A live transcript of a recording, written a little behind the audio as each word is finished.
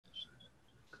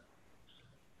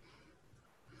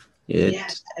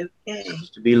It seems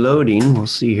to be loading. We'll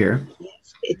see here.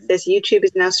 Yes, it says YouTube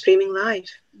is now streaming live.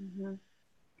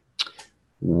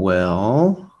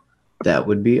 Well, that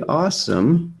would be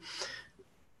awesome.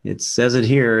 It says it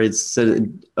here. It's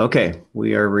okay.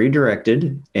 We are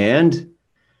redirected, and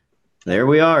there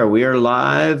we are. We are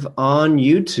live on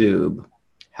YouTube.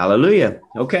 Hallelujah.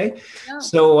 Okay.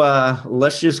 So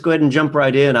let's just go ahead and jump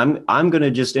right in. I'm going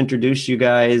to just introduce you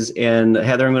guys, and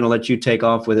Heather, I'm going to let you take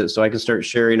off with it so I can start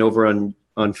sharing over on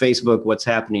Facebook what's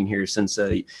happening here, since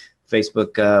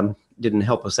Facebook didn't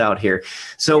help us out here.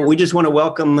 So we just want to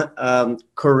welcome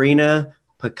Corina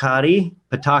Pataki,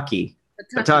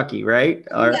 right?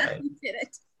 Yeah, you did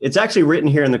it. It's actually written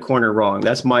here in the corner wrong.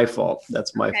 That's my fault.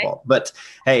 That's my fault. But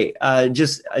hey,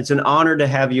 it's an honor to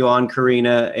have you on,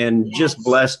 Corina, and just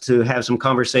blessed to have some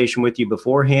conversation with you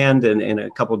beforehand and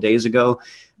a couple of days ago.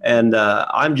 And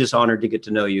I'm just honored to get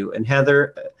to know you. And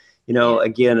Heather, you know,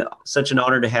 again, such an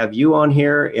honor to have you on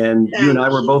here. And you and I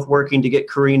were both working to get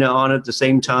Corina on at the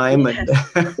same time.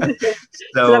 Yes.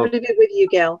 So lovely to be with you,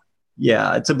 Gil.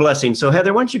 Yeah, it's a blessing. So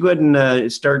Heather, why don't you go ahead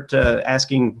and start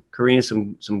asking Corina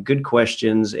some good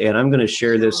questions, and I'm going to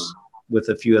share this with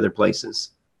a few other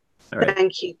places. All right.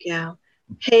 Thank you, Gil.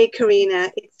 Hey, Corina,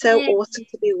 it's so awesome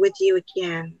to be with you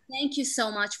again. Thank you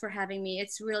so much for having me.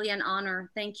 It's really an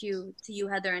honor. Thank you to you,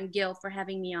 Heather and Gil, for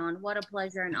having me on. What a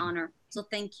pleasure and honor. So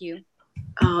thank you.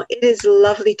 Oh, it is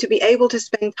lovely to be able to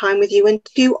spend time with you and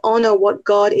to honor what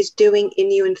God is doing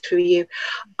in you and through you.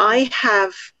 I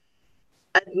have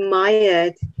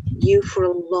admired you for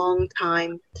a long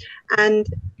time, and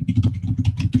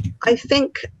I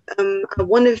think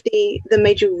one of the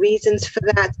major reasons for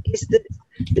that is that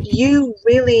you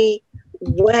really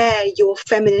wear your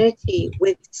femininity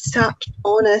with such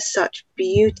honor, such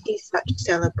beauty, such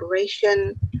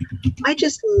celebration. I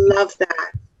just love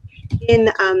that in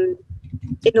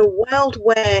a world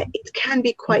where it can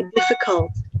be quite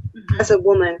difficult as a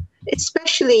woman,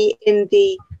 especially in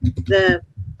the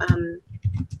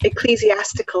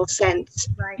ecclesiastical sense.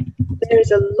 Right. There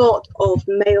is a lot of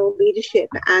male leadership,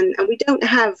 and we don't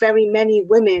have very many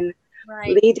women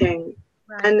leading.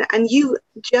 Right. And you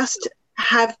just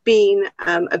have been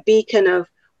a beacon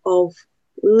of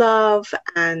love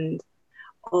and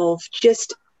of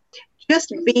just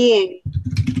being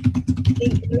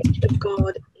the image of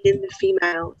God in the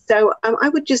female. So I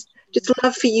would just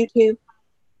love for you to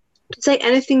say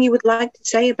anything you would like to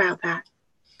say about that.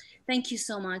 Thank you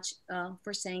so much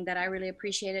for saying that. I really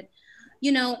appreciate it.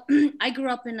 You know, I grew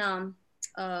up in a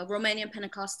Romanian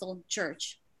Pentecostal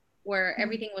church where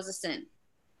everything was a sin.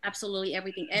 Absolutely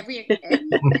everything. Every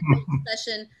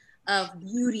expression of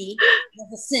beauty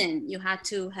was a sin. You had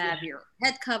to have your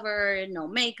head covered, no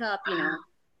makeup, you know,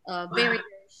 very, very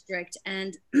strict.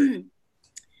 And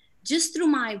just through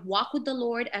my walk with the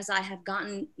Lord, as I have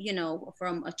gotten, you know,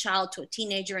 from a child to a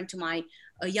teenager into my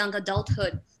young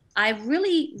adulthood, I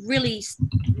really, really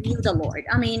knew the Lord.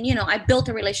 I mean, you know, I built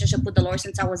a relationship with the Lord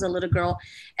since I was a little girl.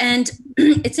 And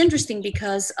it's interesting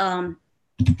because the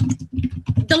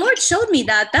Lord showed me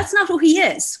that that's not who he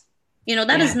is. You know,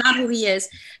 that is not who he is.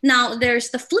 Now,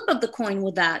 there's the flip of the coin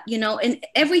with that. You know, in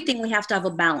everything, we have to have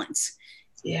a balance.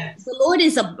 Yes. The Lord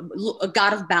is a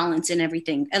God of balance in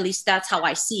everything. At least that's how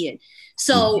I see it.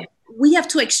 So we have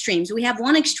two extremes. We have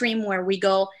one extreme where we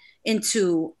go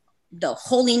into the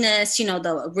holiness, you know,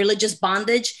 the religious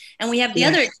bondage. And we have the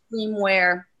other extreme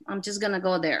where I'm just going to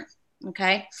go there.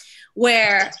 Okay.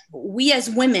 Where we as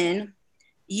women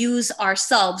use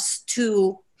ourselves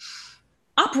to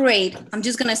operate, I'm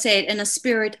just going to say it, in a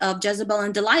spirit of Jezebel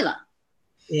and Delilah.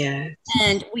 Yeah.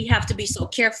 And we have to be so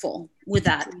careful with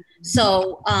that.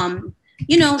 So,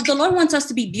 you know, the Lord wants us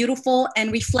to be beautiful and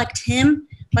reflect him,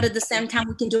 but at the same time,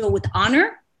 we can do it with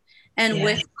honor. And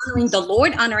with honoring the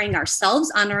Lord, honoring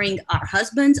ourselves, honoring our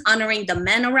husbands, honoring the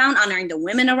men around, honoring the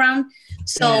women around.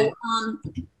 So,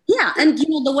 and you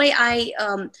know,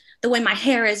 the way my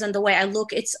hair is and the way I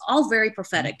look, it's all very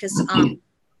prophetic. Because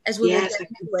as we were getting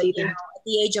into it, you know, at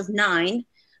the age of 9,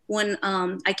 when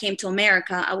I came to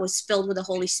America, I was filled with the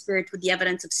Holy Spirit with the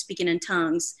evidence of speaking in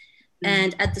tongues.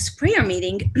 And at this prayer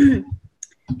meeting,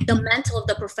 the mantle of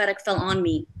the prophetic fell on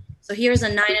me. So here's a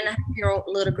 9.5-year-old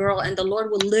little girl, and the Lord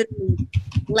will literally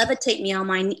levitate me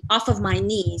off of my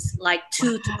knees, like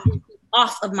 2 to 3 feet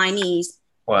off of my knees.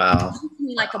 Wow.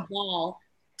 Me like a ball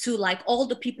to like all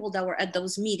the people that were at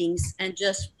those meetings, and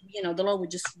just, you know, the Lord would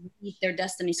just read their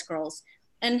destiny scrolls.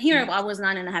 And here I was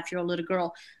 9.5-year-old little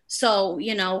girl. So,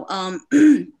 you know,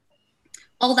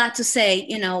 all that to say,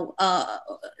 you know,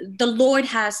 the Lord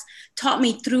has taught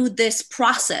me through this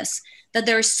process that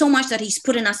there is so much that he's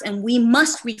put in us, and we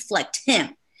must reflect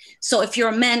him. So if you're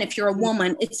a man, if you're a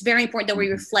woman, it's very important that we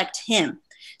reflect him.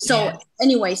 So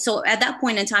anyway, so at that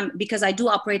point in time, because I do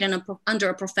operate under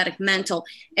a prophetic mantle,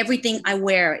 everything I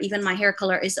wear, even my hair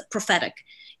color, is prophetic.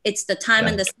 It's the time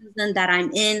and the season that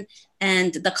I'm in,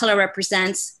 and the color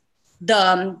represents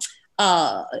the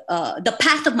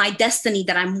path of my destiny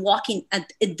that I'm walking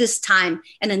at this time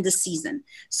and in this season.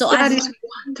 So that is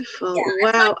wonderful.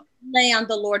 Wow. Lay on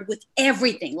the Lord with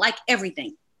everything, like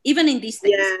everything, even in these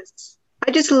things. Yes. I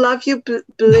just love your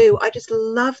blue. I just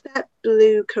love that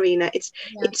blue, Corina. It's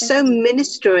so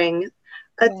ministering.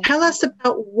 Tell us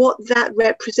about what that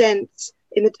represents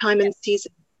in the time and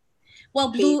season.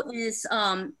 Well, blue is,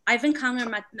 I've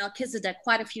encountered Melchizedek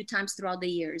quite a few times throughout the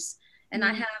years. And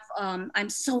I have, I'm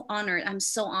so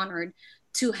honored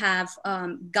to have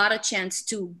got a chance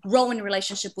to grow in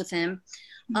relationship with him,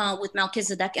 with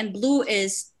Melchizedek. And blue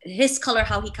is his color,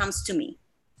 how he comes to me.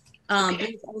 Blue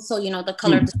is also, you know, the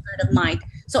color of the spirit of might.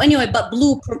 So anyway, but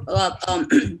blue,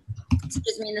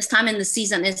 excuse me, in this time in the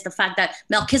season is the fact that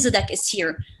Melchizedek is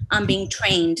here. I'm being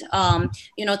trained.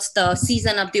 You know, it's the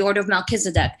season of the order of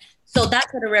Melchizedek. So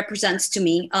that's what it represents to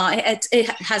me. It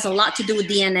has a lot to do with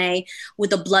DNA, with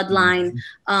the bloodline,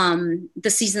 the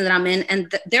season that I'm in.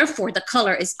 And therefore, the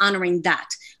color is honoring that,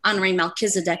 honoring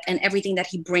Melchizedek and everything that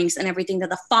he brings and everything that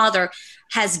the Father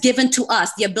has given to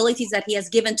us, the abilities that he has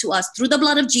given to us through the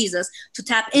blood of Jesus to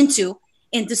tap into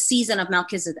in the season of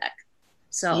Melchizedek.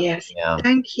 So yes,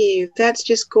 thank you. That's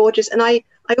just gorgeous. And I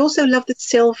also love the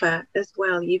silver as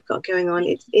well you've got going on.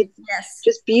 It's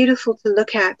just beautiful to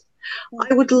look at.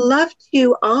 I would love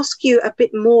to ask you a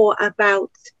bit more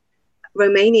about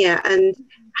Romania and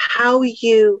how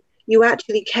you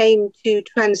actually came to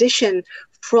transition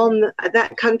from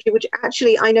that country, which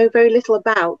actually I know very little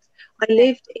about. I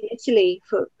lived in Italy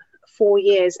for 4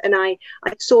 years, and I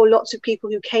saw lots of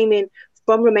people who came in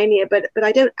from Romania, but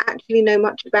I don't actually know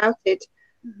much about it.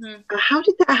 How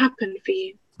did that happen for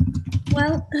you?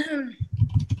 Well,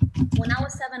 when I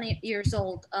was 7 years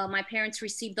old, my parents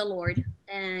received the Lord,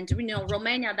 and you know,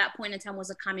 Romania at that point in time was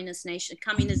a communist nation,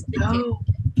 communist dictatorship. Oh,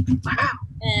 wow.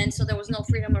 And so there was no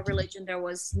freedom of religion. There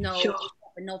was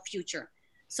no future.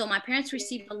 So my parents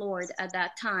received the Lord at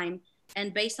that time,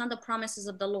 and based on the promises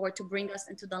of the Lord to bring us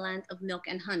into the land of milk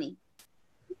and honey,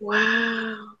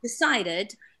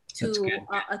 decided to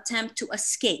attempt to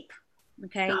escape,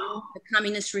 the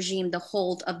communist regime, the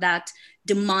hold of that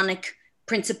demonic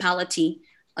principality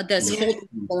that's holding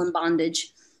people in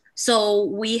bondage. So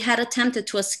we had attempted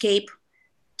to escape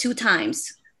 2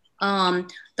 times.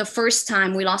 The first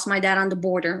time we lost my dad on the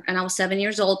border, and I was 7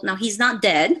 years old. Now he's not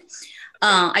dead.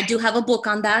 I do have a book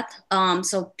on that,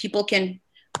 so people can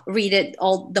read it,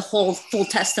 the whole full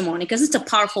testimony, because it's a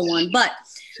powerful one. But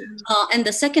and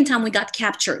the second time we got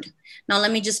captured. Now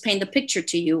let me just paint the picture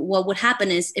to you. What would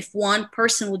happen is if one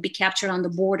person would be captured on the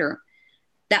border,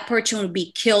 that person would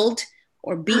be killed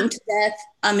or beaten to death.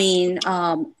 I mean,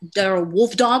 there are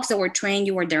wolf dogs that were trained.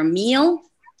 You were their meal.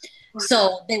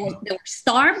 So they were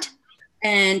starved.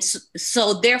 And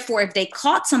so therefore, if they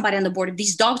caught somebody on the border,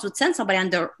 these dogs would send somebody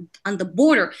on the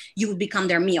border, you would become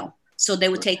their meal. So they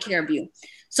would take care of you.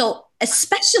 So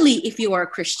especially if you are a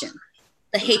Christian,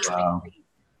 the hatred. Wow.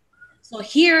 So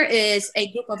here is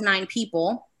a group of 9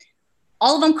 people,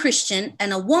 all of them Christian,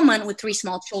 and a woman with 3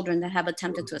 small children that have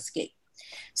attempted to escape.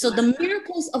 So the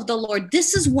miracles of the Lord,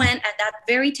 this is when at that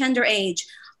very tender age,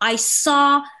 I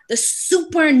saw the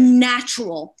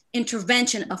supernatural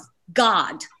intervention of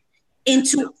God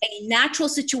into a natural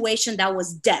situation that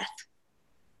was death.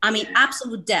 I mean,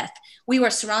 absolute death. We were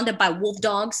surrounded by wolf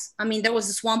dogs. I mean, there was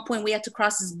this one point we had to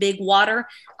cross this big water.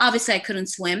 Obviously, I couldn't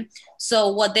swim. So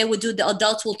what they would do, the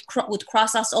adults would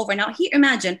cross us over. Now, here,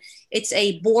 imagine, it's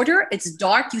a border. It's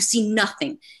dark. You see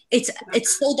nothing. It's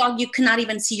so dark, you cannot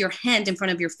even see your hand in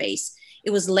front of your face. It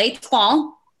was late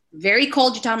fall, very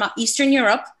cold. You're talking about Eastern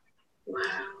Europe.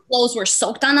 Clothes were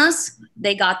soaked on us.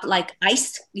 They got like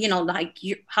iced, you know, like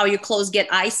how your clothes get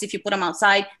iced if you put them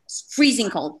outside. It's freezing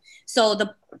cold. So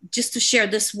just to share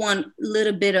this one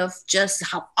little bit of just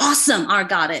how awesome our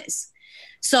God is.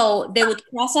 So they would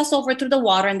cross us over through the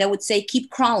water and they would say, keep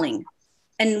crawling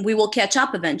and we will catch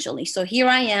up eventually. So here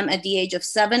I am at the age of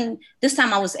 7. This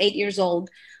time I was 8 years old.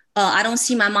 I don't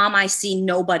see my mom. I see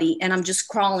nobody. And I'm just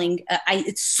crawling.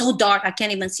 It's so dark. I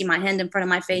can't even see my hand in front of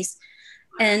my face.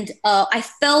 And I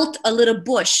felt a little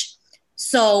bush.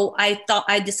 So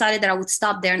I decided that I would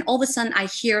stop there. And all of a sudden I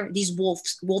hear these wolf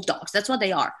dogs. That's what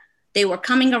they are. They were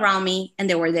coming around me and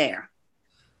they were there.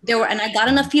 And I got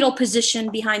in a fetal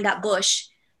position behind that bush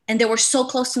and they were so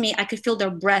close to me. I could feel their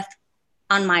breath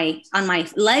on my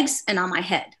legs and on my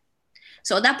head.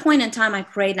 So at that point in time, I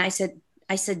prayed and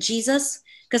I said, Jesus,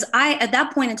 because at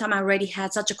that point in time, I already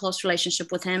had such a close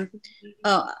relationship with him.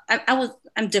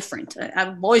 I'm different.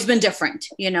 I've always been different,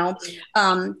 you know?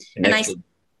 And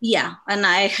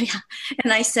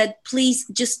I said, please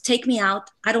just take me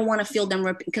out. I don't want to feel them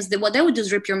ripping, because what they would do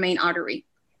is rip your main artery.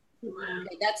 Wow.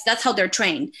 Okay, that's how they're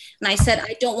trained. And I said,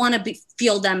 I don't want to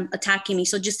feel them attacking me.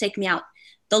 So just take me out.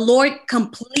 The Lord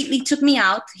completely took me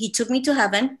out. He took me to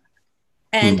heaven,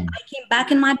 and I came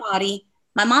back in my body.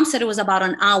 My mom said it was about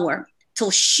an hour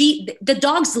till the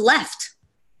dogs left.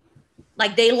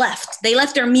 Like they left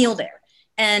their meal there.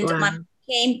 And my mom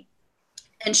came,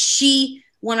 and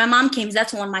when my mom came,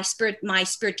 that's when my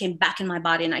spirit came back in my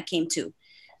body, and I came to.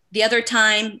 The other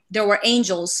time there were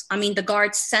angels. I mean, the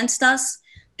guards sensed us.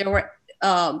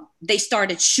 They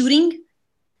started shooting,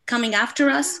 coming after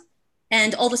us.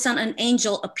 And all of a sudden an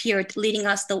angel appeared leading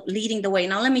the way.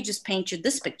 Now let me just paint you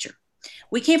this picture.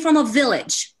 We came from a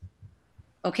village,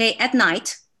 okay, at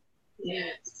night.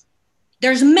 Yes.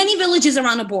 There's many villages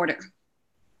around the border.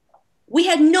 We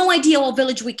had no idea what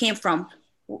village we came from.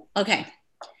 Okay.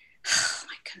 Oh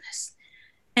my goodness.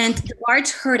 And the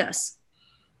guards heard us.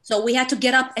 So we had to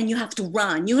get up, and you have to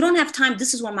run. You don't have time.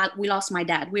 This is when we lost my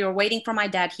dad. We were waiting for my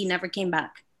dad. He never came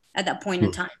back at that point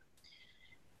in time,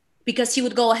 because he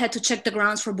would go ahead to check the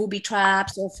grounds for booby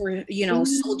traps, or for,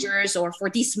 soldiers, or for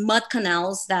these mud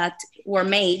canals that were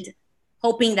made,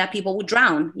 hoping that people would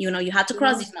drown. You had to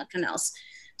cross these mud canals.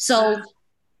 So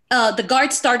the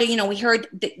guards started, we heard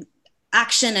the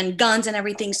action and guns and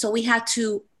everything. So we had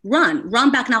to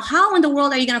run back. Now, how in the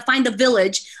world are you going to find a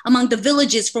village among the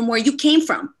villages from where you came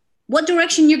from? What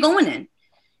direction you're going in?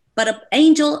 But an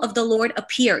angel of the Lord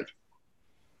appeared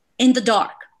in the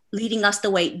dark, leading us the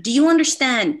way. Do you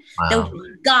understand that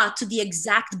we got to the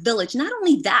exact village? Not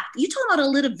only that, you talk about a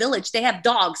little village. They have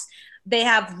dogs, they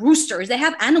have roosters, they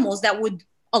have animals that would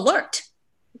alert.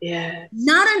 Yeah.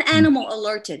 Not an animal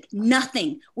alerted,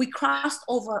 nothing. We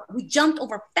jumped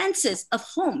over fences of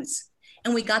homes,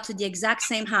 and we got to the exact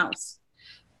same house.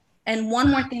 And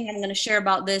one more thing I'm going to share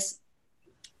about this,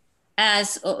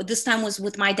 this time was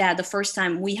with my dad. The first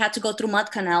time we had to go through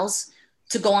mud canals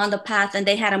to go on the path, and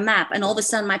they had a map. And all of a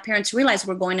sudden my parents realized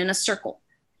we're going in a circle.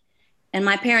 And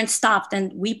my parents stopped,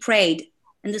 and we prayed.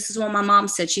 And this is what my mom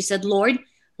said. She said, Lord,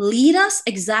 lead us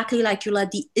exactly like you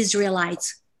led the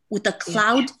Israelites, with a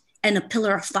cloud and a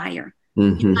pillar of fire.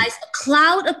 You guys, a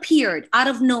cloud appeared out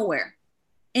of nowhere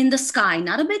in the sky,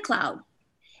 not a big cloud,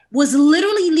 was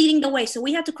literally leading the way. So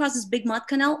we had to cross this big mud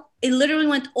canal. It literally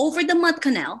went over the mud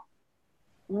canal,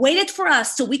 waited for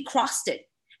us till we crossed it,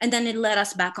 and then it led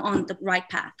us back on the right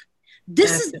path.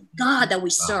 This is the God that we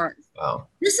serve. Wow.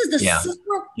 This is the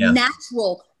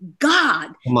supernatural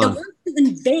God that wants to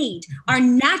invade our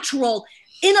natural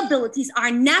inabilities, our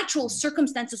natural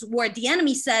circumstances, where the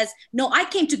enemy says, no, I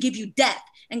came to give you death.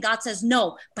 And God says,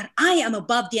 no, but I am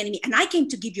above the enemy, and I came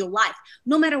to give you life.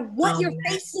 No matter what you're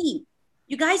facing.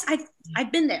 You guys,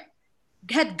 I've been there.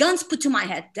 Had guns put to my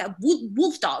head,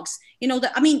 wolf dogs,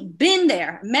 been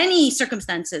there, many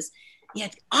circumstances.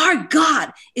 Yet our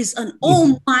God is an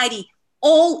almighty,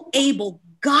 all-able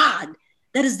God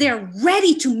that is there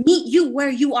ready to meet you where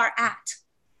you are at.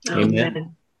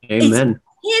 Amen. It's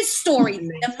his story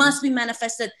that must be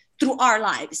manifested through our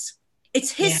lives.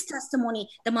 It's his testimony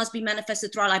that must be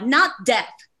manifested through our life, not death.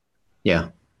 Yeah.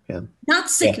 Not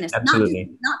sickness,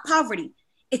 not poverty.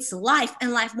 It's life,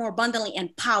 and life more abundantly,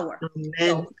 and power.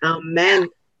 Amen. Amen.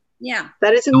 Yeah.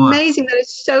 That is amazing. That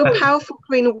is so powerful,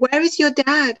 Corina. Where is your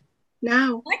dad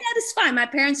now? My dad is fine. My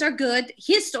parents are good.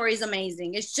 His story is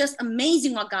amazing. It's just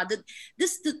amazing what God did.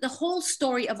 The whole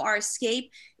story of our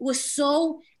escape was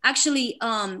so, actually,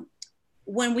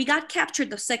 when we got captured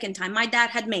the second time, my dad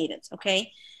had made it,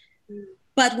 okay?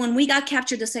 But when we got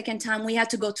captured the second time, we had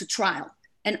to go to trial.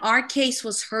 And our case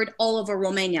was heard all over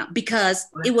Romania, because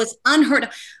it was unheard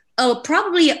of.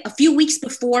 Probably a few weeks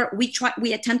before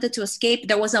we attempted to escape,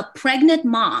 there was a pregnant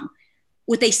mom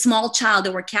with a small child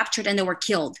that were captured, and they were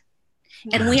killed.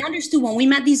 And we understood, when we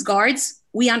met these guards,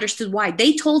 we understood why.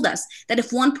 They told us that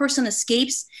if one person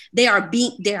escapes, they are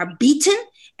beaten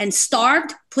and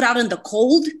starved, put out in the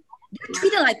cold. They're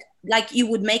treated like you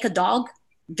would make a dog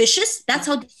vicious. That's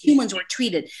how humans were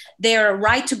treated. Their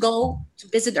right to go to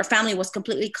visit their family was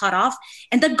completely cut off.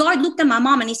 And the guard looked at my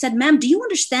mom, and he said, ma'am, do you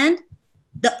understand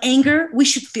the anger we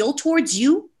should feel towards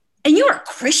you? And you're a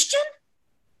Christian?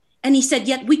 And he said,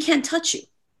 yet we can't touch you.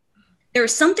 There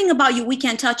is something about you, we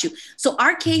can't touch you. So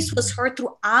our case was heard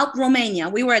throughout Romania.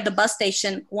 We were at the bus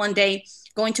station one day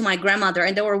going to my grandmother,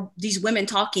 and there were these women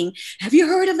talking. Have you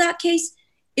heard of that case?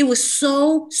 It was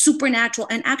so supernatural.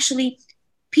 And actually,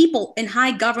 people in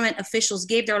high government officials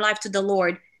gave their life to the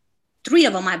Lord 3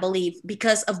 of them, I believe,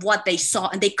 because of what they saw,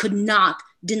 and they could not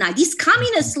deny. These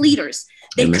communist leaders,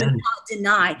 they Amen. could not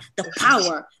deny the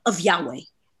power of Yahweh.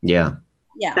 Yeah.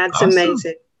 Yeah. That's Awesome.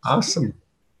 amazing. Awesome.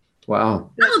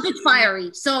 Wow. I'm a bit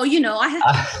fiery, so, I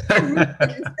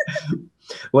have.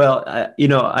 Well,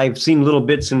 I've seen little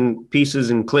bits and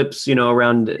pieces and clips,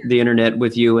 around the internet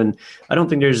with you, and I don't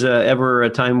think there's ever a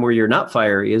time where you're not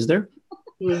fiery, is there?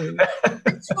 Mm. I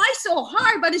try so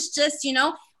hard, but it's just,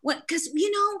 because,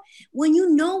 when you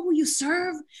know who you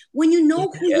serve, when you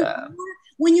know who you are,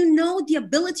 when you know the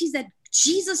abilities that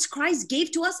Jesus Christ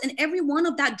gave to us, and every one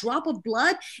of that drop of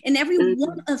blood, and every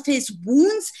one of his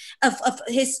wounds, of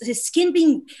his skin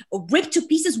being ripped to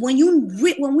pieces, when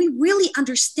we really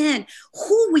understand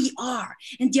who we are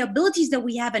and the abilities that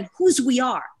we have and whose we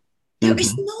are, there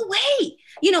is no way,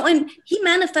 and he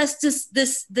manifests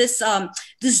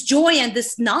this joy and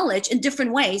this knowledge in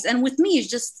different ways. And with me, it's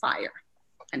just fire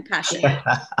and passion.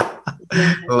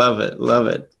 Love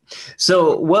it.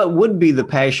 So what would be the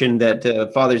passion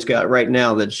that Father's got right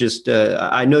now? That's just,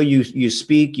 I know you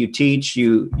speak, you teach,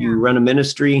 you run a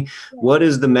ministry. Yeah. What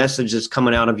is the message that's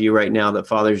coming out of you right now that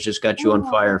Father's just got you on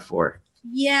fire for?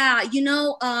 Yeah.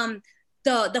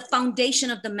 The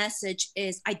foundation of the message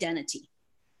is identity.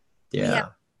 Yeah. We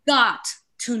have got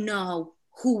to know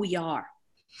who we are.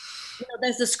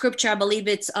 There's a scripture, I believe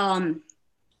it's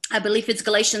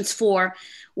Galatians 4,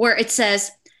 where it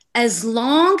says, as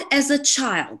long as a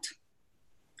child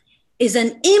is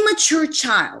an immature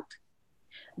child,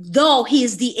 though he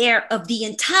is the heir of the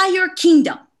entire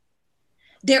kingdom,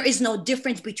 there is no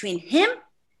difference between him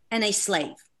and a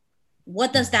slave.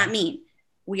 What does that mean?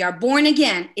 We are born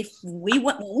again.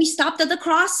 When we stopped at the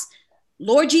cross,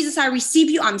 Lord Jesus, I receive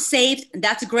you. I'm saved. And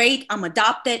that's great. I'm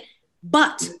adopted.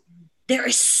 But there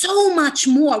is so much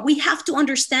more. We have to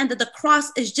understand that the cross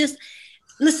is just,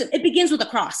 listen, it begins with the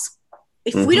cross.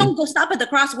 If we don't go stop at the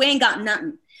cross, we ain't got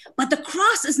nothing. But the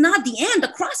cross is not the end. The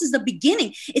cross is the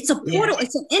beginning. It's a portal.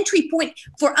 It's an entry point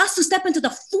for us to step into the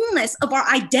fullness of our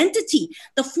identity,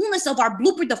 the fullness of our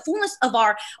blueprint, the fullness of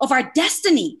our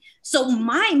destiny. So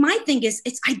my thing is,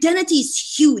 its identity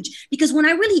is huge, because when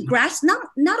I really grasp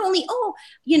not only,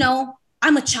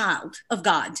 I'm a child of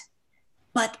God,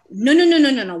 but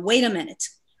no, wait a minute.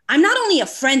 I'm not only a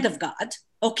friend of God.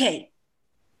 Okay.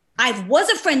 I was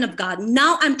a friend of God.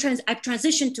 Now I've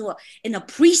transitioned to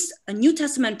a New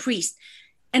Testament priest.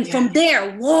 And from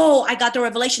there, I got the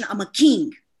revelation. I'm a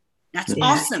king. That's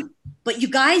awesome. But you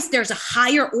guys, there's a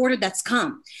higher order that's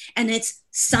come, and it's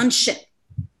sonship.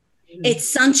 It's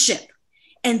sonship.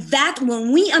 And that,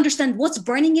 when we understand what's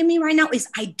burning in me right now, is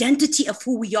identity of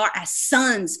who we are as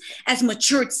sons, as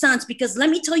matured sons. Because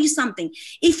let me tell you something.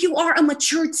 If you are a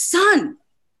matured son,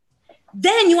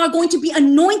 then you are going to be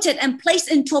anointed and placed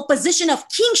into a position of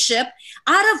kingship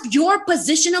out of your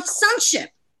position of sonship.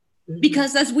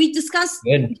 Because as we discussed,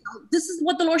 this is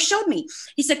what the Lord showed me.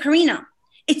 He said, Corina,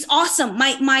 it's awesome.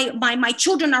 My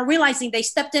children are realizing they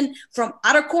stepped in from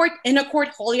outer court, inner court,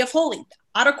 holy of holies,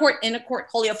 outer court, inner court,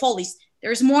 holy of holies.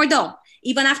 There's more though.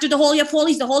 Even after the Holy of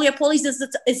Holies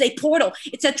is a portal.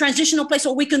 It's a transitional place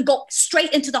where we can go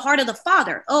straight into the heart of the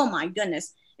Father. Oh my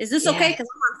goodness. Is this okay? Because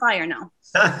I'm on fire now.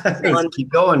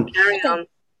 Keep going. Carry on.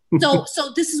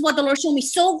 So this is what the Lord showed me.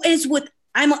 So is with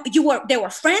they were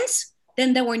friends,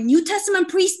 then there were New Testament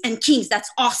priests and kings.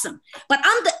 That's awesome. But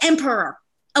I'm the emperor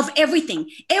of everything.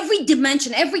 Every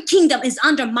dimension, every kingdom is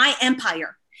under my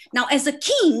empire. Now, as a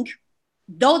king,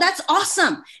 though that's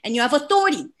awesome, and you have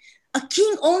authority, a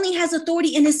king only has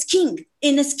authority in his kingdom.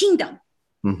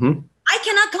 I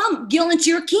cannot come, Gil, into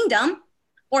your kingdom,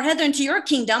 or Heather into your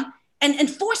kingdom, and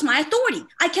enforce my authority.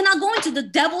 I cannot go into the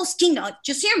devil's kingdom,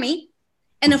 just hear me,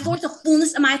 and enforce the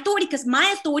fullness of my authority, because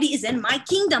my authority is in my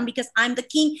kingdom, because I'm the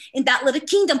king in that little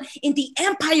kingdom, in the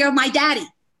empire of my daddy.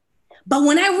 But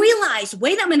when I realized,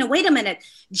 wait a minute,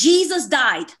 Jesus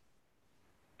died,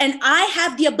 and I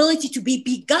have the ability to be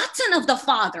begotten of the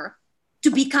Father,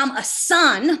 to become a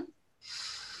son,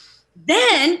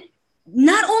 then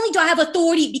not only do I have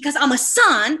authority because I'm a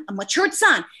son, a matured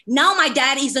son, now my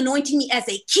daddy is anointing me as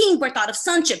a king birth out of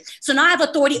sonship. So now I have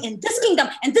authority in this kingdom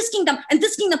and this kingdom and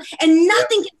this kingdom, and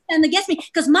nothing can stand against me,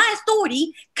 because my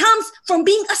authority comes from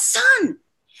being a son.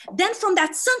 Then from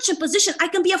that sonship position, I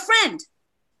can be a friend.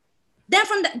 Then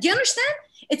from that, do you understand?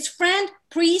 It's friend,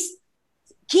 priest,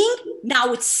 king.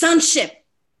 Now it's sonship.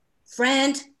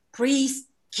 Friend, priest,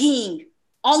 king,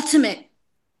 ultimate.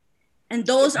 And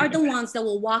those are the ones that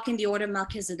will walk in the order of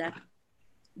Melchizedek.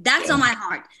 That's on my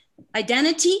heart.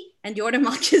 Identity and the order of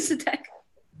Melchizedek.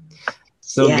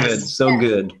 So good. So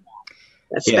good.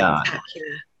 That's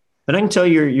spectacular. But I can tell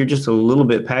you're just a little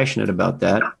bit passionate about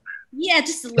that. Yeah,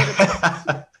 just a little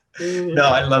bit. No,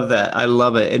 I love that. I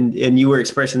love it. And you were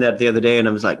expressing that the other day, and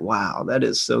I was like, wow, that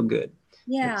is so good.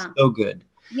 Yeah. That's so good.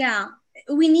 Yeah.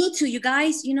 We need to, you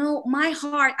guys, you know, my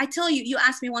heart, I tell you, you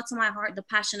asked me what's in my heart, the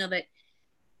passion of it.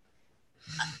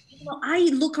 You know, I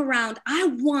look around, I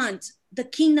want the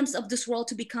kingdoms of this world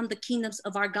to become the kingdoms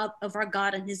of our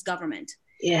God and his government.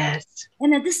 Yes.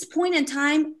 And at this point in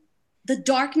time, the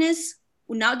darkness,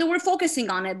 now that we're focusing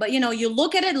on it, but you know, you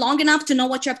look at it long enough to know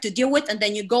what you have to deal with, and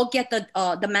then you go get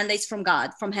the mandates from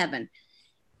God, from heaven.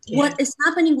 Yeah. What is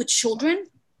happening with children?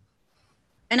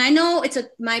 And I know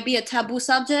might be a taboo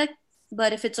subject,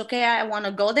 but if it's okay, I want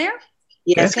to go there.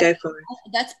 Yes, go for it.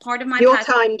 That's part of my your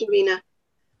passion. time, Corina.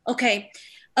 Okay.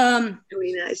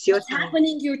 Corina, it's your what's time.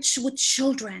 happening with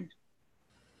children?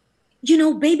 You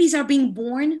know, babies are being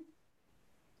born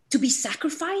to be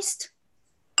sacrificed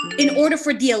in order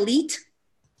for the elite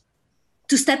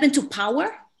to step into power.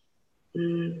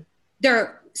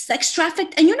 They're sex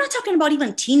trafficked, and you're not talking about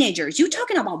even teenagers. You're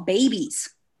talking about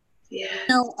babies. Yeah.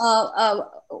 You know,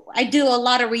 I do a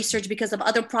lot of research because of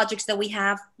other projects that we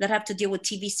have that have to deal with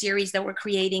TV series that we're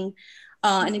creating,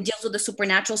 and it deals with the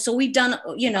supernatural. So we've done,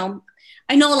 you know,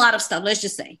 I know a lot of stuff. Let's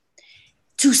just say,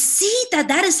 to see that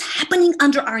is happening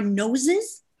under our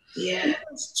noses. Yeah.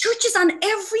 There's churches on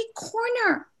every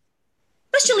corner,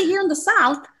 especially here in the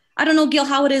South. I don't know, Gil,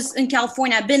 how it is in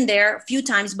California. I've been there a few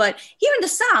times, but here in the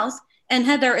South, and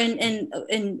Heather in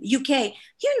UK,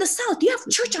 here in the South, you have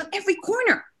church on every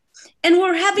corner. And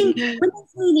we're having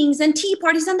women's meetings and tea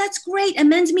parties, and that's great, and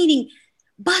men's meeting.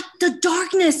 But the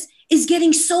darkness is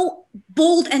getting so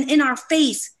bold and in our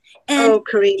face. And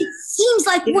it seems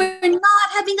like we're not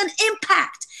having an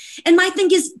impact. And my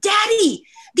thing is, Daddy,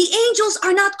 the angels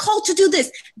are not called to do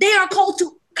this. They are called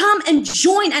to come and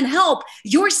join and help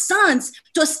your sons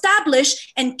to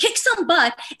establish and kick some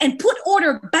butt and put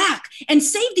order back and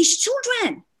save these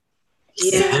children.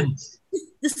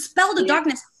 Dispel the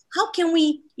darkness. How can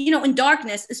we, you know, in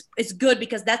darkness is good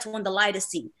because that's when the light is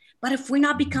seen. But if we're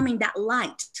not becoming that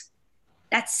light,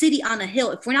 that city on a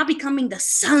hill, if we're not becoming the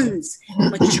sons,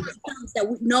 mature sons that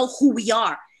we know who we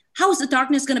are, how is the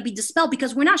darkness going to be dispelled?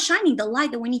 Because we're not shining the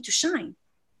light that we need to shine.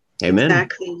 Amen.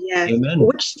 Exactly. Yeah. Amen.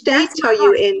 Which state are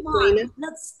you in, Corina?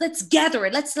 Let's gather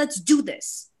it. Let's do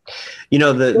this. You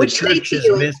know, the church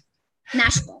is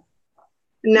Nashville.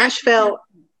 Nashville.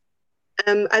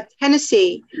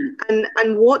 Tennessee,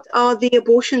 and what are the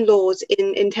abortion laws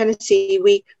in Tennessee?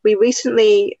 We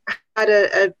recently had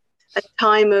a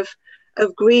time of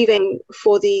grieving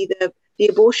for the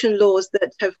abortion laws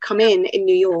that have come in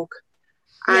New York.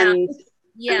 And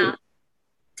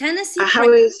Tennessee.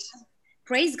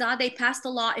 Praise God, they passed a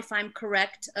law. If I'm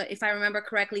correct, if I remember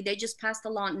correctly, they just passed a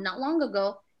law not long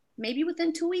ago, maybe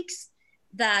within 2 weeks,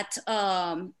 that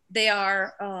they're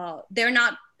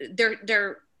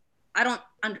I don't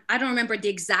remember the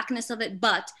exactness of it,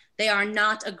 but they are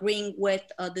not agreeing with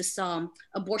this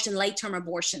abortion, late-term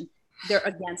abortion. They're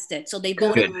against it. So they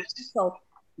voted. So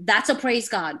that's a praise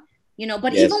God, you know,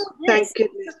 but even with this,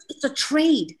 it's a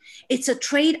trade. It's a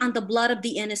trade on the blood of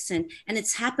the innocent, and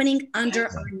it's happening under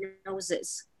our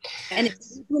noses. And if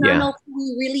we don't know who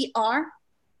we really are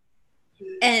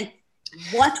and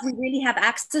what we really have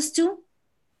access to,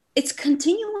 it's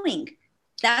continuing.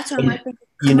 That's where my thing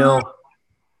is. You know,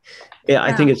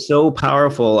 I think it's so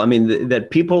powerful. I mean,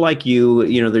 that people like you,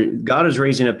 you know, God is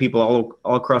raising up people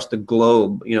all across the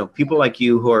globe, you know, people like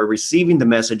you who are receiving the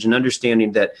message and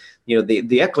understanding that, you know,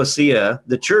 the ecclesia,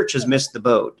 the church has missed the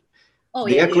boat.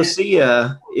 The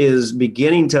ecclesia is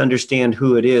beginning to understand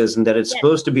who it is and that it's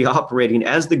supposed to be operating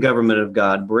as the government of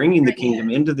God, bringing the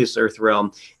kingdom into this earth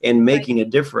realm and making a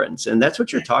difference. And that's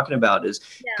what you're talking about, is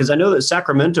because I know that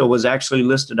Sacramento was actually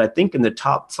listed, I think, in the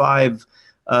top 5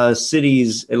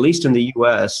 cities, at least in the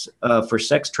U.S., for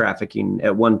sex trafficking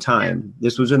at one time.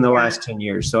 This was in the last 10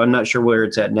 years, so I'm not sure where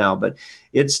it's at now, but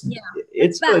it's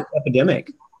like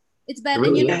epidemic. It's bad. It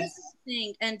really, and you know, this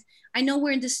thing, and I know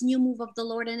we're in this new move of the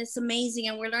Lord, and it's amazing,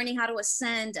 and we're learning how to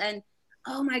ascend, and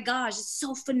oh my gosh, it's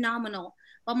so phenomenal.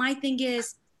 But my thing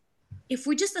is, if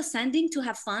we're just ascending to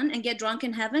have fun and get drunk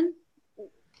in heaven,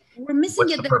 we're missing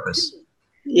the purpose.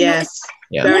 Yes,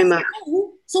 very much.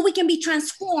 So we can be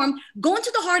transformed, go into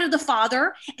the heart of the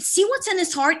Father, see what's in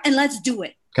his heart, and let's do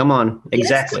it. Come on,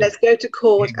 exactly. Let's go to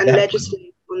court and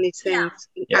legislate on these things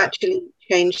and actually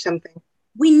change something.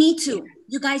 We need to,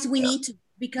 you guys, we need to,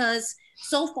 because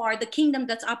so far the kingdom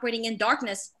that's operating in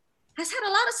darkness has had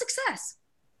a lot of success.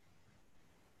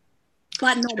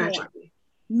 But no more.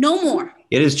 No more.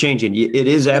 It is changing. It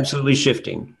is absolutely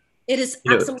shifting. It is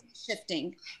You know, absolutely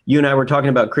shifting. you and I were talking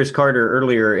about Chris Carter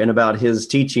earlier and about his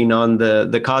teaching on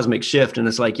the cosmic shift. And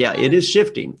it's like, yeah, it is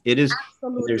shifting. It is.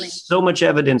 Absolutely. There's so much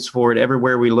evidence for it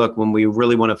everywhere we look. When we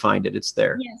really want to find it, it's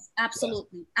there. Yes,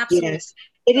 absolutely. Absolutely. Yes.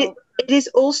 It is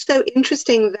also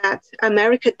interesting that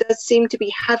America does seem to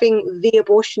be having the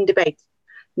abortion debate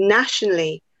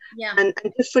nationally. Yeah. And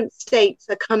different states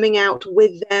are coming out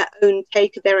with their own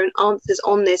take, their own answers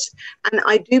on this. And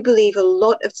I do believe a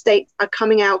lot of states are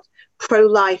coming out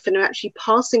pro-life and are actually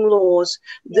passing laws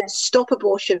that stop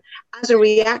abortion as a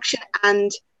reaction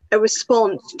and a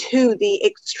response to the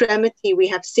extremity we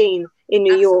have seen in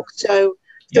New York. So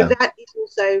that is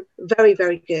also very,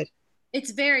 very good.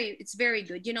 It's very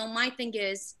good. You know, my thing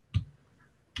is,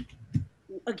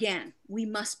 again, we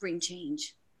must bring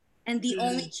change. And the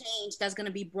only change that's going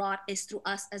to be brought is through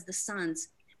us as the sons,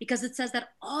 because it says that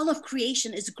all of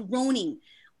creation is groaning.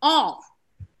 All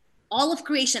of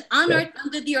creation on earth,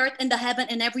 under the earth, in the heaven,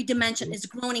 in every dimension is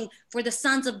groaning for the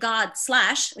sons of God, /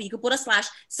 or you could put a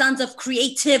 / sons of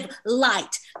creative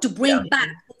light, to bring back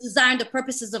the desire and the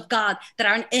purposes of God that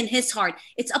are in his heart.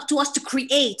 It's up to us to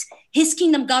create his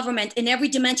kingdom government in every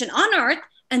dimension on earth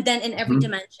and then in every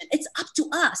dimension. It's up to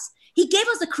us. He gave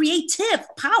us the creative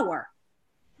power.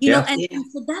 You know, and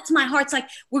so that's my heart. It's like,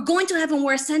 we're going to heaven,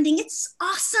 we're ascending. It's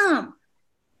awesome.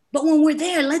 But when we're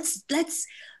there, let's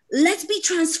be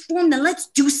transformed and let's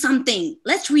do something.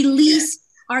 Let's release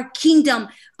our kingdom,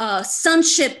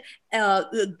 sonship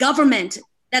government.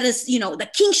 That is, you know, the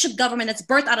kingship government that's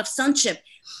birthed out of sonship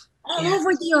all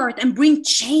over the earth, and bring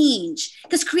change,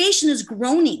 because creation is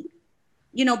groaning.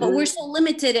 You know, but we're so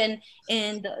limited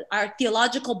in our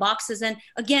theological boxes. And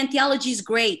again, theology is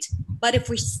great, but if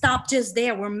we stop just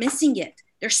there, we're missing it.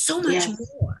 There's so much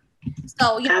more.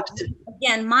 So, you know,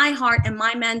 again, my heart and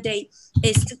my mandate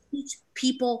is to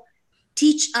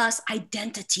teach us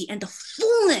identity and the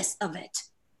fullness of it,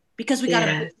 because we got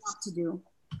a big job to do.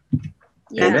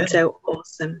 That's so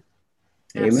awesome.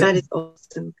 Amen. That is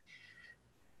awesome.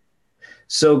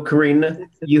 So, Corina,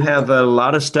 you have a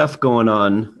lot of stuff going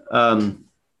on.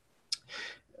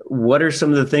 What are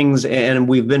some of the things, and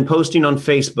we've been posting on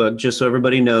Facebook, just so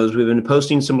everybody knows, we've been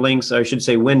posting some links. I should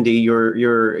say, Wendy, your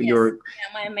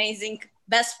my amazing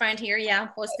best friend here,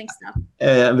 posting stuff.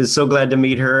 I was so glad to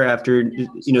meet her after,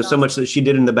 you know, so much that she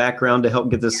did in the background to help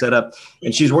get this set up.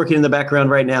 And she's working in the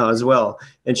background right now as well.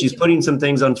 And she's putting some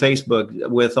things on Facebook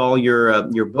with all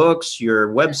your books, your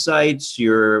websites,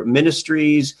 your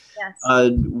ministries.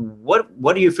 Yes.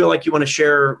 What do you feel like you want to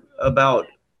share about,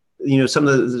 you know, some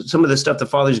of the stuff the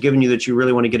Father's given you that you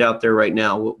really want to get out there right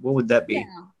now? What would that be? Yeah.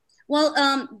 Well,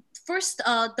 first,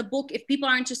 the book, if people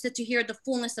are interested to hear the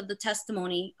fullness of the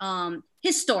testimony,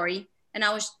 his story, and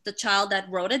I was the child that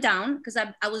wrote it down, because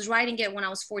I was writing it when I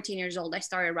was 14 years old. I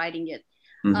started writing it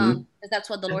because that's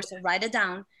what the Lord said, write it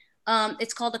down.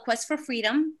 It's called The Quest for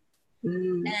Freedom,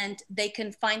 and they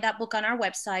can find that book on our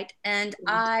website. And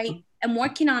I am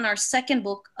working on our second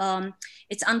book.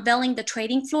 It's Unveiling the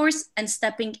Trading Floors and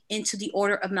Stepping into the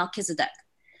Order of Melchizedek.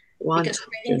 Because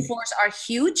trading floors are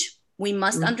huge. We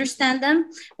must understand them.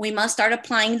 We must start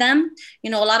applying them. You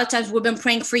know, a lot of times we've been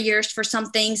praying for years for some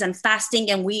things and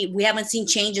fasting, and we haven't seen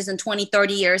changes in 20,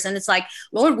 30 years. And it's like,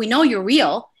 Lord, we know you're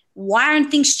real. Why aren't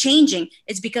things changing?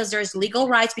 It's because there's legal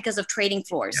rights because of trading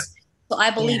floors. So I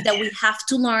believe that we have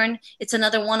to learn. It's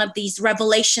another one of these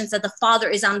revelations that the Father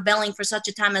is unveiling for such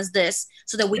a time as this,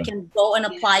 so that we can go and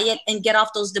apply it and get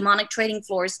off those demonic trading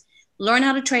floors, learn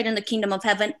how to trade in the kingdom of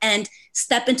heaven, and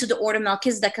step into the order of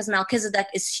Melchizedek, because Melchizedek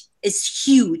is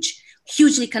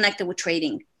hugely connected with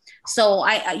trading. So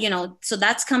so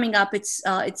that's coming up.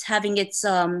 It's having its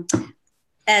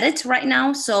edit right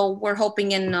now. So we're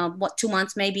hoping in 2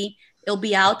 months, maybe it'll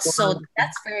be out. So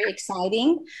that's very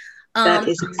exciting. That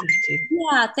is exciting.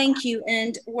 Yeah, thank you.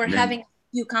 And we're having a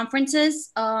few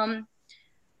conferences. I'm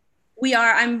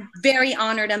very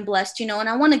honored and blessed, you know, and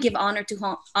I want to give honor to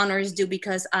whom honor is due,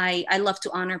 because I love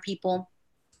to honor people.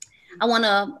 I want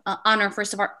to honor,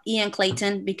 first of all, Ian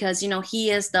Clayton, because, you know, he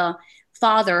is the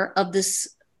father of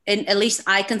this, and at least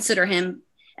I consider him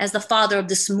as the father of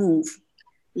this move.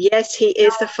 Yes, he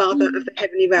is the father of the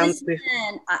Heavenly Realms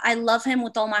movement. I love him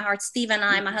with all my heart. Steve and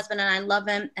I, my husband and I, love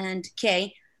him. And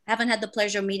Kay, I haven't had the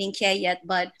pleasure of meeting Kay yet,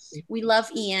 but we love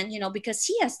Ian, you know, because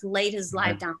he has laid his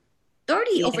life down over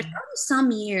 30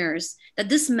 some years, that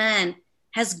this man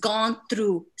has gone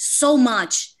through so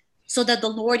much, so that the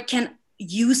Lord can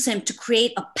use him to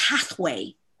create a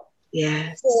pathway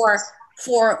for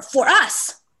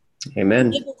us.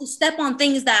 Amen. Able to step on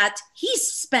things that he's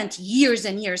spent years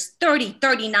and years, 30,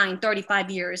 39,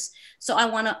 35 years. So I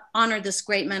want to honor this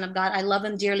great man of God. I love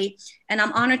him dearly. And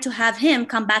I'm honored to have him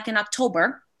come back in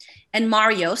October. and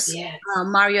Marios. Yes.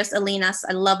 Marios Elinas.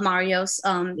 I love Marios.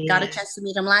 Got a Yes. chance to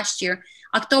meet him last year.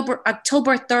 October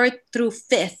 3rd through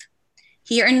 5th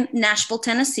here in Nashville,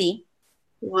 Tennessee.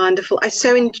 Wonderful. I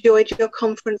so enjoyed your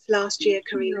conference last year,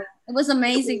 Corina. It was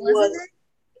amazing, wasn't it?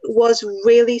 It was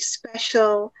really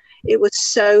special. It was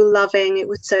so loving. It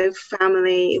was so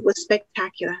family. It was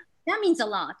spectacular. That means a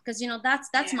lot because, you know, that's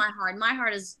Yeah. my heart. My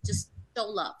heart is just so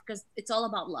love because it's all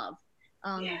about love.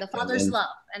 Yeah. The Father's Amen.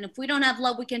 love. And if we don't have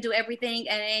love, we can do everything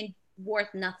and it ain't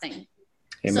worth nothing.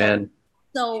 Amen.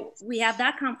 So we have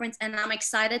that conference, and I'm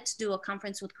excited to do a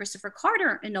conference with Christopher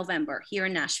Carter in November here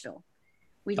in Nashville.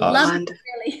 We love Wonderful.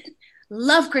 really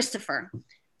love Christopher.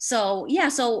 So yeah,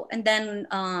 and then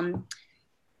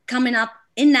coming up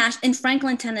in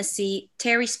Franklin, Tennessee,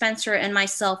 Terry Spencer and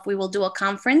myself, we will do a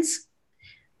conference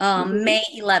May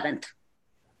 11th.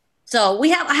 So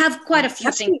I have quite a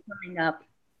few things coming up.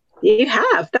 You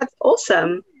have. That's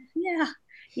awesome. Yeah.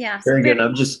 Yeah. Very good.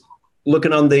 I'm just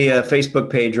looking on the Facebook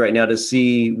page right now to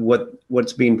see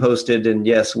what's being posted. And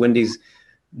yes, Wendy's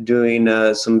doing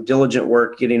some diligent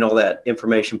work getting all that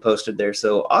information posted there.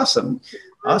 So awesome.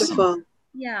 Wonderful. Awesome.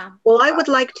 Yeah. Well, I would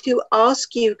like to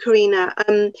ask you, Corina,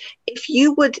 if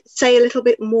you would say a little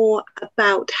bit more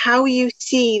about how you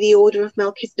see the Order of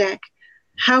Melchizedek,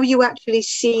 how you actually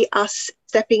see us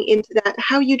stepping into that,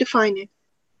 how you define it.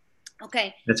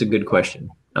 Okay. That's a good question.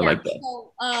 I like that.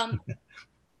 So,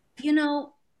 you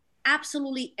know,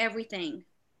 absolutely everything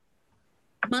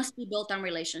must be built on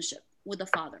relationship with the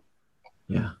Father.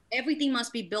 Yeah. Everything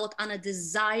must be built on a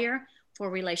desire for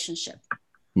relationship.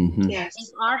 Mm-hmm. Yes. And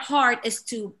our heart is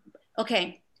to,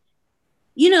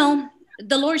 you know,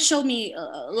 the Lord showed me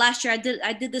last year,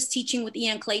 I did this teaching with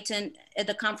Ian Clayton at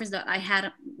the conference that I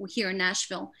had here in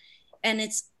Nashville. And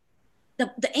it's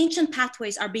the ancient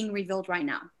pathways are being revealed right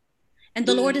now. And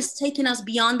the Lord is taking us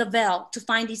beyond the veil to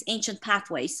find these ancient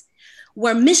pathways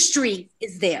where mystery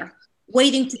is there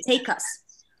waiting to take us.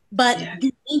 But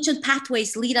these ancient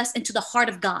pathways lead us into the heart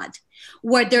of God,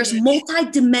 where there's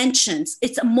multi-dimensions.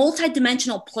 It's a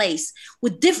multi-dimensional place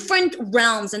with different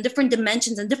realms and different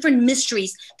dimensions and different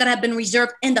mysteries that have been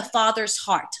reserved in the Father's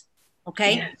heart.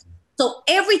 Okay? Yes. So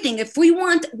everything, if we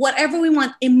want whatever we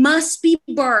want, it must be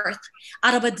birthed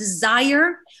out of a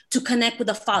desire to connect with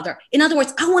the Father. In other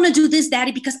words, I want to do this,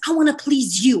 Daddy, because I want to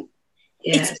please you.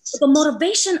 Yes. The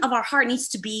motivation of our heart needs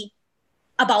to be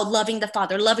about loving the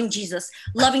Father, loving Jesus,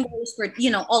 loving the Holy Spirit, you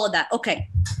know, all of that. Okay.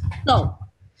 So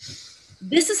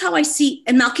this is how I see,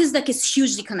 and Melchizedek is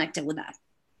hugely connected with that.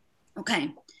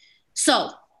 Okay. So,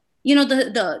 you know,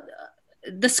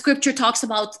 the scripture talks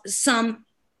about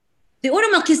the order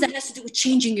of Melchizedek has to do with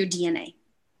changing your DNA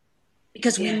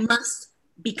because we must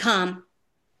become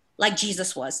like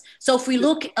Jesus was. So if we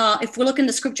look in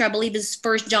the scripture, I believe it's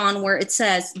 1 John, where it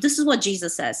says, this is what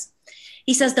Jesus says.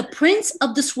 He says, the prince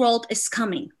of this world is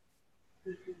coming,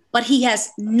 but he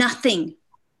has nothing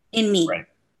in me. Right.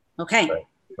 Okay.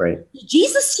 Right.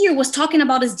 Jesus here was talking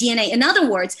about his DNA. In other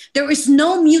words, there is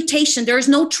no mutation. There is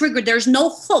no trigger. There's no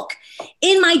hook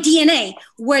in my DNA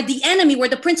where the enemy, where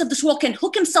the prince of this world can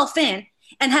hook himself in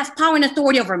and have power and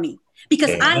authority over me because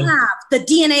I have the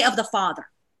DNA of the Father.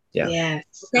 Yeah.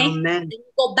 Yes. Okay. Amen. Then you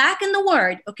go back in the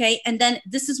word. Okay. And then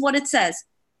this is what it says.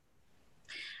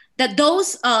 That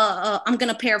those, I'm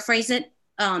going to paraphrase it.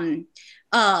 The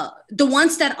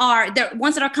ones that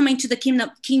are coming to the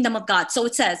kingdom of God. So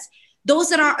it says, those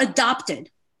that are adopted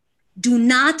do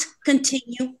not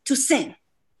continue to sin.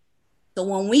 So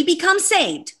when we become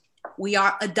saved, we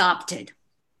are adopted.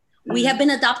 We have been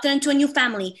adopted into a new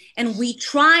family, and we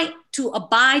try to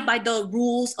abide by the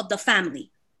rules of the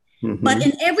family. Mm-hmm. But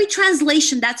in every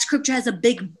translation, that scripture has a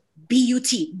big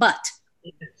B-U-T, but.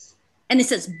 Yes. And it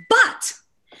says, but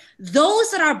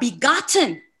those that are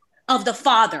begotten of the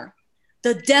Father,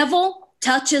 the devil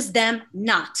touches them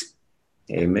not.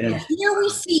 Amen. Here we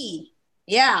see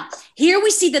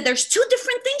that there's two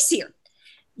different things here.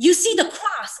 You see the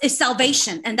cross is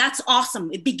salvation, and that's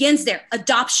awesome. It begins there,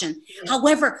 adoption. Yes.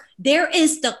 However, there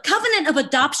is the covenant of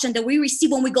adoption that we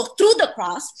receive when we go through the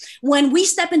cross, when we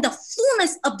step in the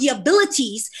fullness of the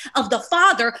abilities of the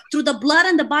Father through the blood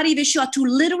and the body of Yeshua to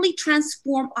literally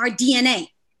transform our DNA.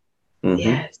 Mm-hmm.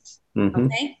 Yes. Mm-hmm.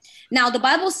 Okay. Now, the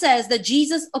Bible says that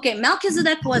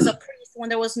Melchizedek was a priest when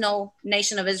there was no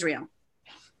nation of Israel.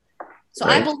 So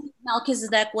right. I believe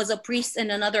Melchizedek was a priest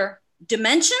in another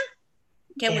dimension.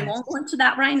 Okay, yes. We won't go into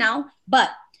that right now.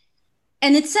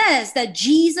 And it says that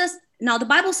now the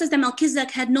Bible says that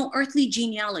Melchizedek had no earthly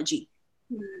genealogy.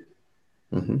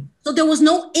 Mm-hmm. So there was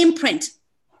no imprint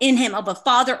in him of a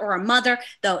father or a mother,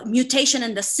 the mutation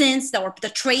and the sins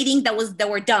the trading that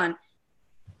were done.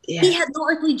 Yes. He had no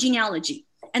earthly genealogy.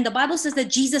 And the Bible says that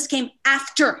Jesus came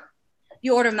after the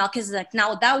order of Melchizedek.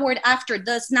 Now that word after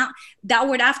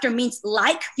means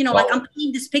like, like I'm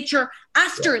painting this picture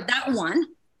after that one,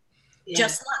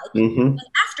 just like. But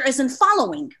after isn't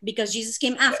following, because Jesus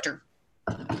came after.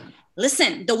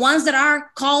 Listen, the ones that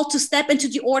are called to step into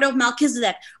the order of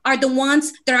Melchizedek are the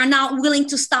ones that are not willing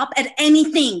to stop at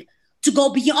anything, to go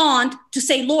beyond, to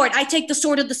say, Lord, I take the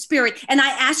sword of the Spirit and I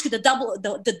ask you the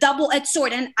double-edged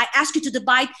sword, and I ask you to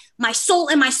divide my soul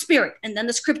and my spirit. And then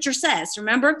the scripture says,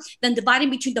 remember, then dividing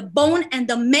between the bone and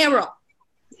the marrow.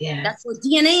 Yeah, that's where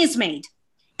DNA is made.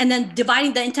 And then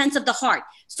dividing the intents of the heart.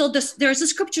 So there's a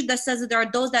scripture that says that there are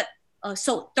those that,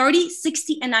 so 30,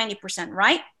 60, and 90%,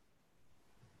 right?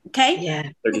 Okay. Yeah.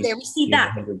 So they receive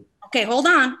that. Okay, hold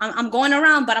on. I'm going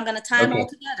around, but I'm going to tie them all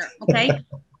together. Okay.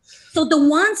 So the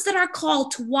ones that are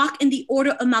called to walk in the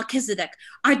order of Melchizedek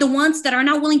are the ones that are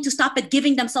not willing to stop at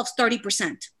giving themselves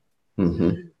 30%.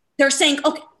 They're saying,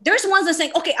 okay, there's ones that are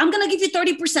saying, okay, I'm going to give you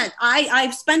 30%.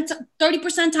 I've spent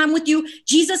 30% time with you,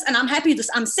 Jesus, and I'm happy with this.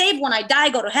 I'm saved. When I die, I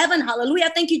go to heaven.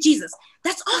 Hallelujah. Thank you, Jesus.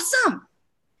 That's awesome.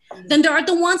 Then there are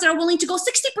the ones that are willing to go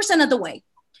 60% of the way.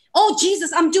 Oh,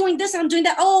 Jesus, I'm doing this. I'm doing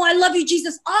that. Oh, I love you,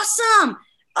 Jesus. Awesome.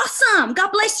 Awesome. God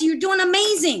bless you. You're doing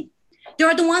amazing. There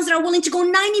are the ones that are willing to go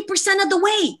 90% of the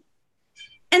way.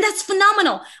 And that's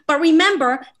phenomenal. But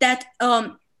remember that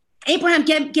Abraham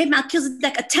gave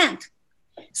Melchizedek a tenth.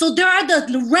 So there are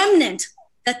the remnant,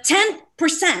 the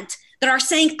 10% that are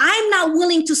saying, I'm not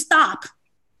willing to stop.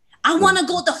 I want to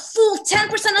go the full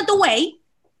 10% of the way,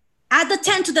 add the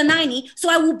 10 to the 90, so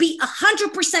I will be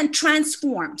 100%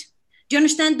 transformed. Do you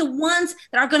understand? The ones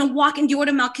that are going to walk in the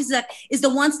order of Melchizedek is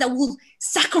the ones that will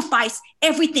sacrifice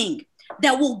everything,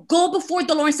 that will go before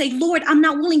the Lord and say, Lord, I'm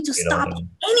not willing to stop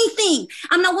anything.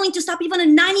 I'm not willing to stop even at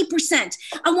 90%.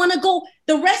 I want to go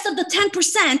the rest of the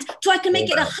 10% so I can make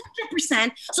it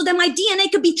 100%, so that my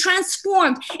DNA could be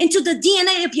transformed into the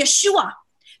DNA of Yeshua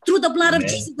through the blood of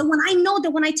Jesus. And when I know that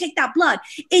when I take that blood,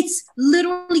 it's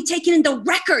literally taken in the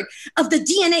record of the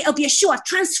DNA of Yeshua.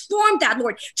 Transform that,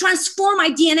 Lord. Transform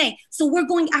my DNA. So we're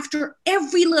going after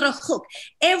every little hook,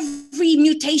 every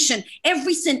mutation,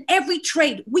 every sin, every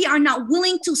trade. We are not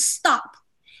willing to stop.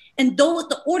 And though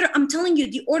the order, I'm telling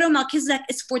you, the order of Melchizedek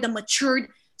is for the matured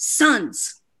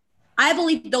sons. I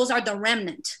believe those are the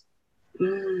remnant.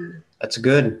 That's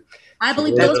good. I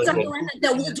believe those are the remnant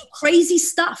that will do crazy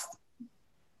stuff.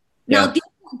 Now,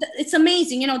 it's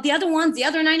amazing. The other ones, the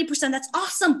other 90%, that's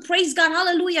awesome. Praise God.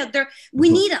 Hallelujah. We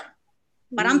need them.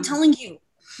 But I'm telling you,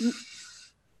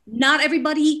 not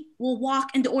everybody will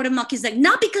walk in the order of Melchizedek.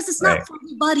 Not because it's not for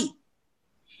everybody.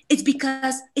 It's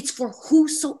because it's for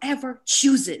whosoever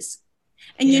chooses.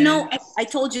 And I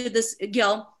told you this,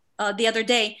 Gil, the other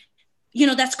day,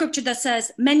 that scripture that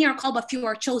says, many are called, but few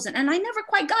are chosen. And I never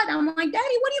quite got it. I'm like, Daddy,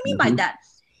 what do you mean by that?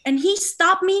 And he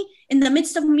stopped me in the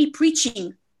midst of me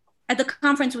preaching at the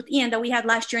conference with Ian that we had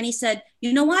last year. And he said,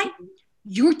 you know what?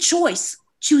 Your choice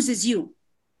chooses you.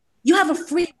 You have a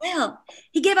free will.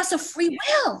 He gave us a free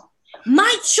will.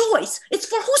 My choice. It's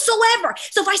for whosoever.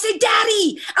 So if I say,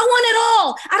 Daddy, I want it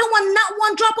all. I don't want not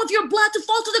one drop of your blood to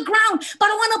fall to the ground, but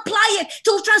I want to apply it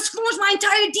to transform my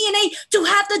entire DNA to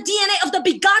have the DNA of the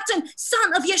begotten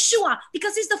Son of Yeshua,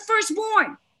 because he's the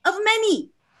firstborn of many.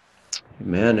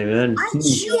 Amen, amen. I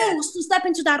choose to step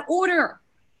into that order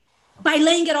by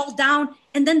laying it all down.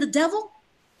 And then the devil,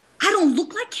 I don't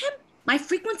look like him. My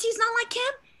frequency is not like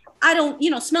him. I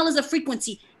don't, smell is a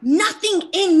frequency. Nothing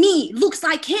in me looks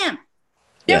like him.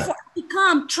 Therefore, I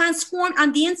become transformed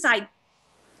on the inside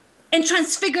and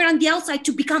transfigured on the outside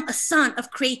to become a son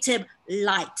of creative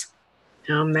light.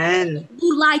 Amen. The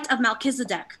blue light of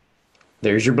Melchizedek.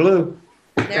 There's your blue.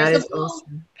 There's the blue.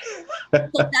 Awesome. So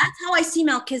that's how I see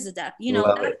Melchizedek. That's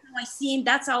how I see him.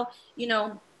 That's how,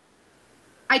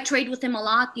 I trade with him a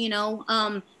lot,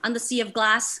 on the Sea of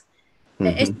Glass.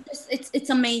 It's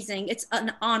amazing. It's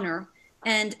an honor.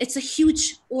 And it's a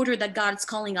huge order that God's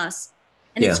calling us.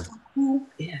 And it's for who?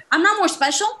 I'm not more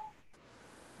special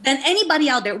than anybody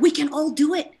out there. We can all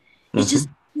do it. It's just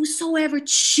whosoever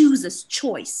chooses,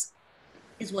 choice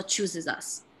is what chooses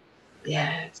us.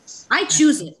 Yes. I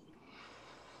choose it.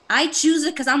 I choose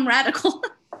it because I'm radical,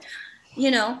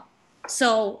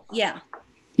 So, yeah.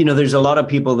 There's a lot of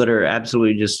people that are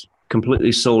absolutely just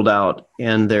completely sold out,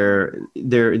 and they're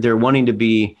wanting to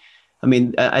be. I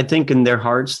mean, I think in their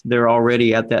hearts, they're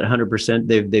already at that 100%.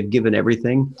 They've given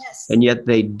everything, and yet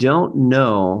they don't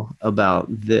know about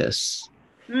this.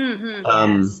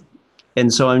 Yes.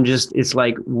 And so it's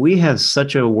like we have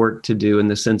such a work to do in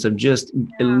the sense of just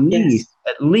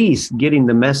at least getting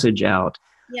the message out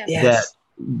that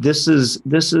this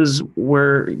is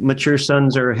where mature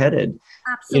sons are headed.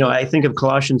 Absolutely. I think of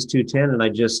Colossians 2:10, and I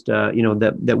just,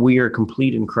 that we are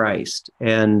complete in Christ.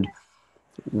 And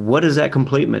what is that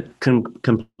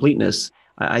completeness?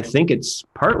 I think it's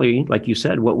partly, like you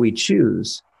said, what we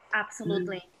choose.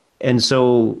 Absolutely. And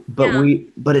so,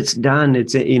 but it's done.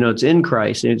 It's, it's in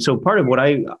Christ. And so part of what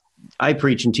I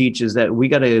preach and teach is that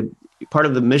part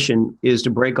of the mission is to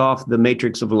break off the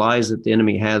matrix of lies that the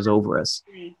enemy has over us.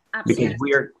 Absolutely.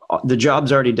 Because the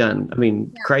job's already done. I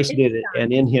mean, Christ did it,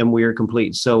 and in him we are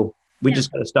complete. So we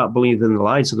just got to stop believing the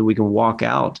lies so that we can walk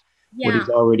out what he's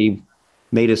already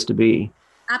made us to be.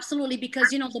 Absolutely, because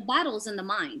the battle is in the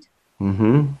mind.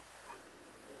 Mm-hmm.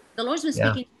 The Lord's been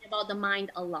speaking to me about the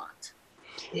mind a lot.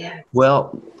 Yeah.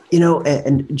 Well,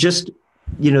 and just,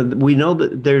 we know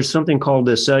that there's something called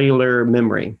the cellular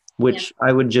memory, which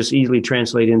I would just easily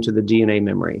translate into the DNA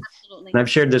memory. Absolutely. And I've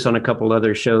shared this on a couple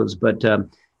other shows, but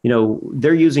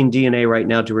they're using DNA right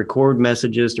now to record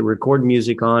messages, to record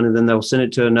music on, and then they'll send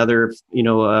it to another,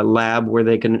 lab where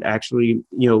they can actually,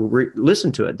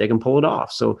 listen to it. They can pull it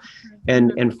off. So,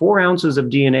 and 4 ounces of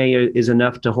DNA is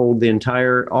enough to hold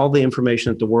all the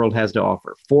information that the world has to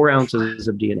offer. 4 ounces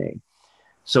of DNA.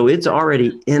 So it's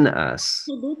already in us.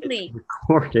 Absolutely. It's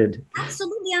recorded.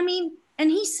 Absolutely. I mean, and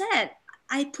he said,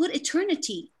 I put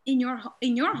eternity in your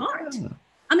heart.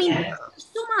 I mean,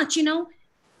 so much,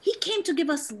 he came to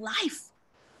give us life.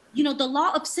 The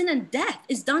law of sin and death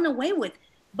is done away with.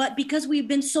 But because we've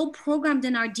been so programmed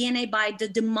in our DNA by the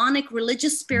demonic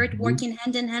religious spirit working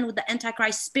hand in hand with the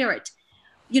Antichrist spirit,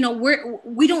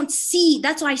 we don't see.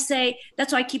 That's why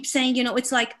I keep saying,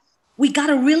 it's like, we got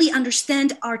to really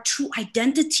understand our true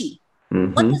identity.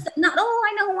 What does that not? Oh,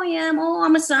 I know who I am. Oh,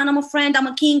 I'm a son. I'm a friend. I'm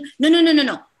a king.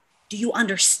 No. Do you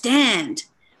understand?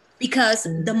 Because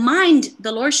the mind,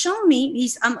 the Lord showed me,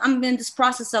 I'm in this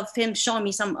process of him showing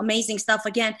me some amazing stuff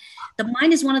again. The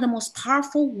mind is one of the most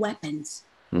powerful weapons.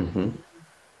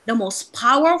 The most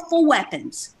powerful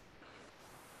weapons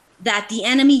that the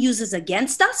enemy uses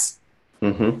against us.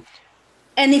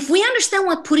 And if we understand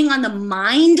what putting on the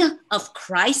mind of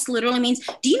Christ literally means,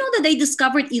 do you know that they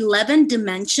discovered 11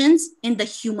 dimensions in the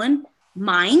human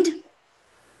mind?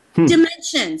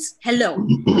 Dimensions. Hello.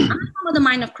 I'm talking about the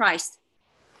mind of Christ.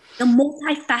 The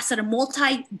multifaceted,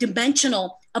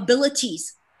 multi-dimensional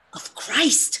abilities of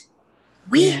Christ.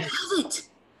 We have it.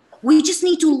 We just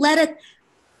need to let it,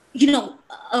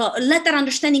 let that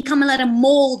understanding come and let it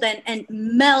mold and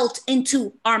melt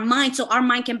into our mind so our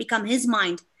mind can become his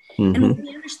mind. And when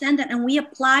we understand that and we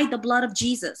apply the blood of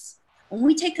Jesus, when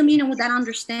we take communion with that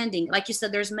understanding, like you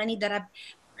said, there's many that have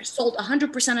sold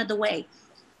 100% of the way.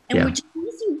 And we're just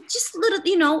using just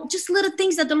little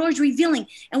things that the Lord's revealing.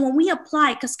 And when we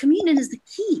apply, because communion is the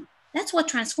key, that's what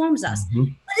transforms us.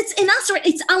 But it's in us, right?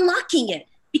 It's unlocking it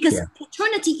because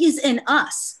eternity is in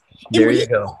us. There you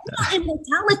go.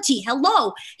 Immortality.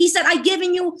 Hello. He said, I've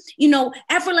given you,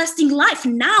 everlasting life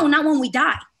now, not when we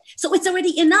die. So it's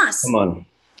already in us. Come on.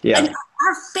 Yeah. And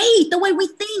our faith, the way we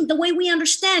think, the way we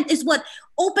understand is what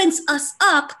opens us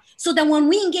up so that when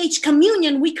we engage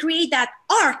communion, we create that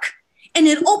ark and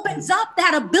it opens up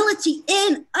that ability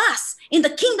in us, in the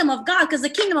kingdom of God, because the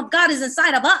kingdom of God is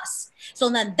inside of us.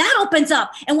 So then that opens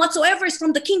up and whatsoever is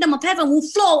from the kingdom of heaven will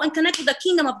flow and connect with the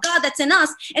kingdom of God that's in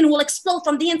us and will explode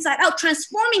from the inside out,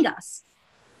 transforming us.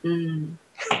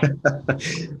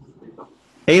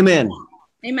 Amen.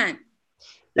 Amen.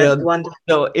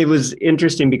 So it was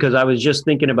interesting because I was just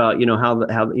thinking about, how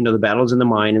the battle's in the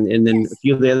mind and then a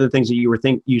few of the other things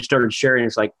that you started sharing.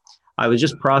 It's like, I was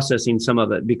just processing some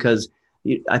of it because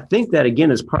I think that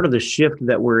again is part of the shift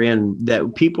that we're in,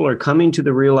 that people are coming to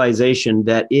the realization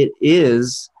that it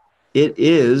is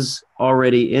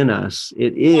already in us.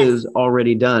 It is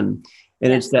already done.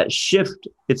 And it's that shift.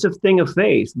 It's a thing of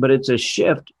faith, but it's a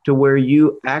shift to where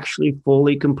you actually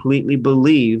fully, completely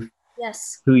believe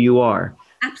who you are.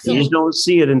 Absolutely. You just don't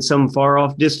see it in some far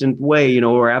off distant way,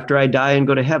 or after I die and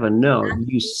go to heaven. No,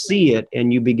 you see it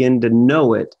and you begin to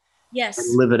know it and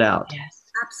live it out. Yes.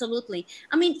 Absolutely.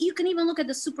 I mean, you can even look at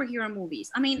the superhero movies.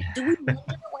 I mean, do we wonder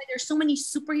why there's so many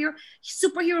superhero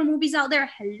movies out there?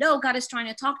 Hello, God is trying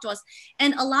to talk to us.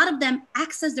 And a lot of them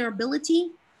access their ability,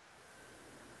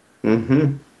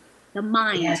 the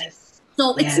mind. Yes.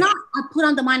 So it's not I put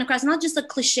on the mind of Christ, not just a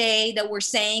cliche that we're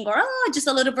saying or just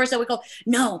a little verse that we go.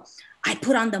 No, I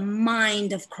put on the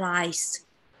mind of Christ.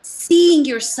 Seeing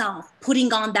yourself,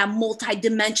 putting on that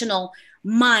multidimensional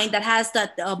mind that has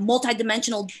that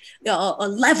multidimensional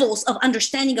levels of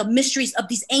understanding of mysteries of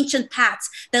these ancient paths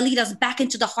that lead us back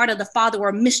into the heart of the Father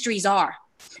where mysteries are.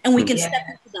 And we can step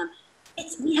into them.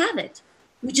 We have it.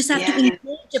 We just have to engage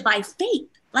it by faith.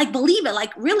 Like believe it,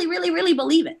 like really, really, really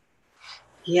believe it.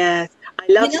 Yes. I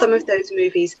love some of those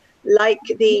movies. like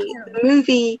the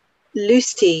movie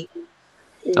Lucy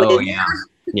Oh with yeah,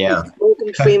 yeah,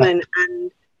 Morgan Freeman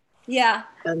and Yeah.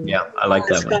 yeah. I like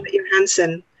that one. Scarlett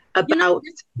Johansson You know, about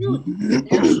there's truth.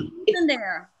 There's truth in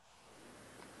there.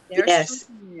 There's yes. truth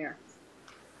in there.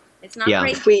 It's not Yeah.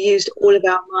 crazy. If we used all of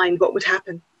our mind, what would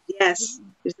happen? Yes,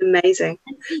 it's amazing.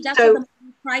 And see, that's So- what the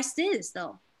mind of Christ is,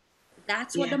 though.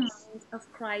 That's what the Yes. mind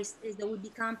of Christ is, that we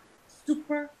become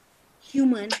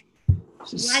superhuman.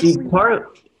 See,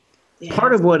 Yes.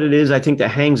 part of what it is, I think, that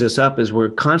hangs us up is we're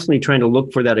constantly trying to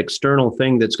look for that external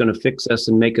thing that's going to fix us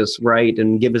and make us right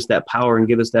and give us that power and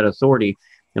give us that authority.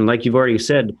 And like you've already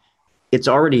said, it's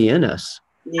already in us.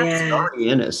 Yeah. It's already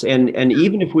in us. And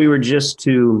even if we were just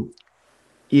to,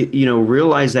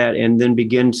 realize that and then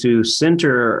begin to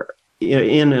center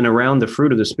in and around the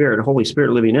fruit of the Spirit, Holy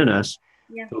Spirit living in us,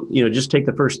 just take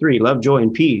the first three: love, joy,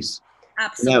 and peace.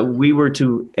 Absolutely. That we were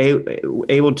to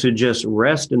able to just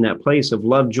rest in that place of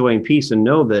love, joy, and peace, and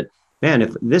know that, man,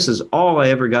 if this is all I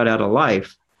ever got out of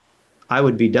life, I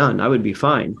would be done. I would be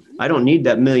fine. I don't need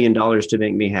that $1 million to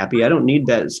make me happy. I don't need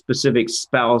that specific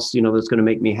spouse, that's going to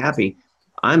make me happy.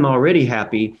 I'm already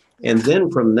happy. And then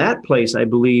from that place, I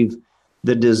believe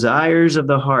the desires of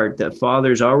the heart that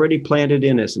Father's already planted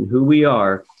in us and who we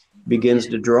are begins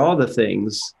to draw the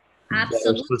things that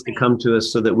are supposed to come to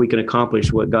us so that we can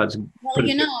accomplish what God's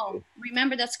Well,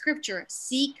 remember that scripture,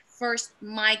 seek first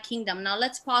my kingdom. Now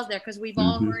let's pause there because we've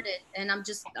all heard it, and I'm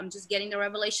just getting the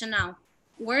revelation now.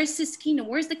 Where is his kingdom?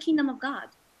 Where's the kingdom of God?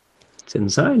 It's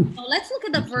inside. So let's look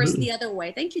at the verse the other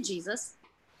way. Thank you, Jesus.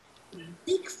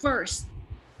 Seek first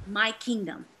my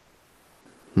kingdom.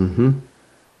 Mm-hmm.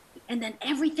 And then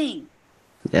everything.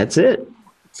 That's it.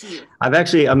 I'm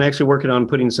actually working on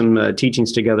putting some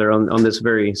teachings together on this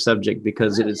very subject,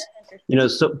 because it is,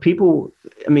 so people,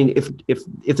 I mean,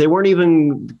 if they weren't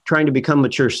even trying to become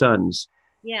mature sons,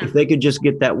 if they could just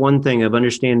get that one thing of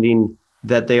understanding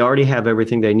that they already have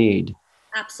everything they need.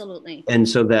 Absolutely. And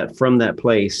so that from that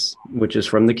place, which is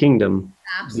from the kingdom,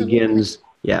 begins,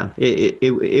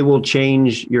 it will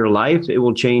change your life. It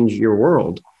will change your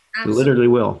world. Absolutely. It literally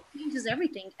will. It changes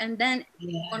everything. And then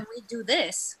when we do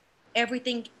this,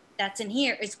 everything that's in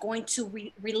here is going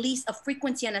to release a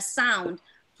frequency and a sound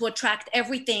to attract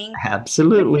everything.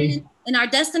 Absolutely. In our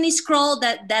destiny scroll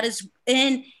that is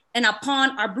in and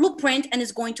upon our blueprint, and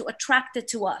is going to attract it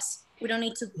to us. We don't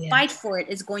need to fight for it.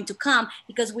 It's going to come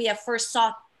because we have first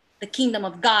sought the kingdom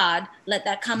of God. Let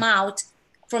that come out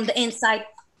from the inside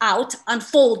out,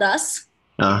 unfold us.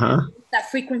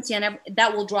 That frequency, and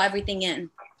that will draw everything in.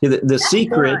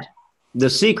 The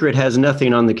secret has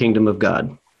nothing on the kingdom of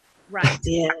God. Right.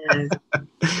 Yeah.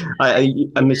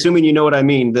 I'm assuming you know what I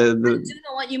mean. I do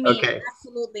know what you mean. Okay.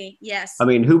 Absolutely. Yes. I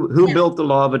mean, who built the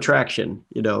law of attraction?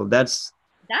 That's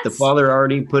the Father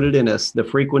already put it in us. The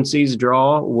frequencies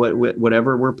draw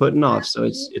whatever we're putting off. So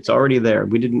it's already there.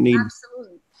 We didn't need.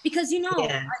 Absolutely. Because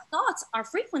our thoughts are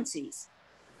frequencies.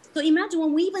 So imagine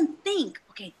when we even think,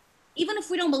 okay, even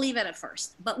if we don't believe it at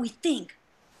first, but we think,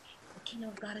 the kingdom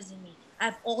of God is in me. I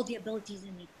have all the abilities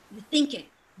in me. You think it,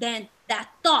 then that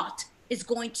thought is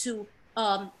going to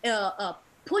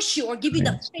push you or give you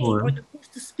the faith or the push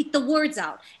to speak the words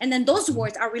out. And then those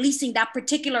words are releasing that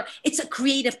particular, it's a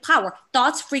creative power.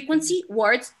 Thoughts, frequency,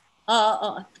 words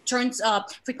turns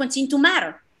frequency into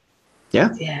matter.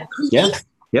 Yeah.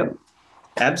 Yep.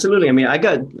 Absolutely. I mean, I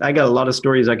got a lot of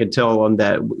stories I could tell on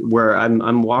that where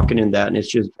I'm walking in that, and it's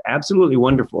just absolutely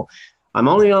wonderful. I'm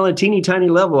only on a teeny tiny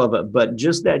level of it, but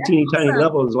just that teeny tiny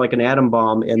level is like an atom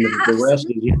bomb, and the rest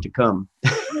is yet to come.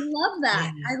 I love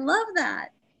that. I love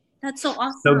that. That's so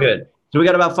awesome. So good. So we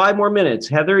got about 5 more minutes.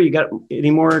 Heather, you got any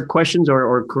more questions,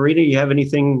 or Corina, you have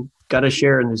anything got to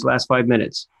share in these last 5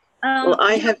 minutes? Well,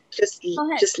 I have just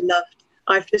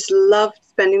loved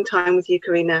spending time with you,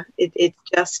 Corina. It's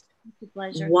just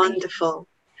wonderful.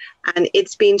 And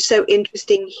it's been so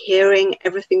interesting hearing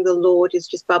everything the Lord is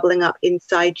just bubbling up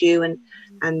inside you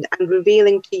and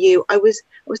revealing to you. I was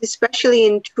especially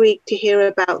intrigued to hear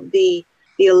about the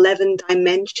 11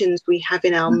 dimensions we have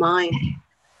in our mind.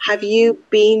 Have you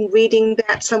been reading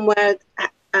that somewhere?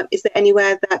 Is there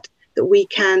anywhere that we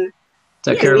can? Is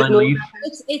that Caroline Leaf?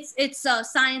 It's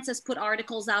science has put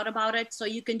articles out about it, so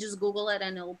you can just Google it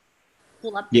and it'll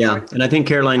pull up. Yeah, and I think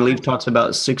Caroline Leaf talks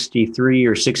about 63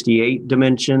 or 68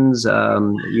 dimensions.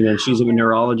 She's a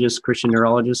neurologist, Christian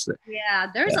neurologist. Yeah,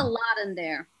 there's a lot in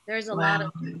there. There's a lot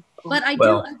of them. But I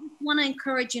just want to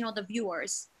encourage, the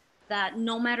viewers that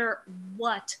no matter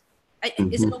what,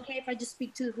 is it okay if I just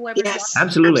speak to whoever's watching?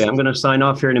 Absolutely. I'm going to sign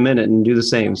off here in a minute and do the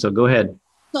same. So go ahead.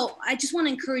 So I just want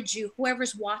to encourage you,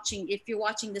 whoever's watching, if you're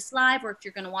watching this live or if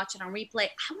you're going to watch it on replay,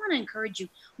 I want to encourage you,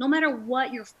 no matter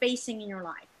what you're facing in your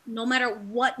life, no matter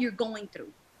what you're going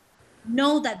through,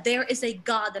 know that there is a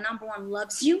God that, number one,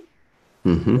 loves you,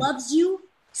 loves you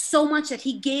so much that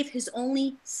he gave his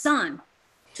only son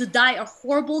to die a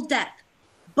horrible death.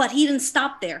 But he didn't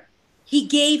stop there. He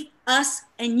gave us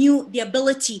and you the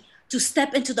ability to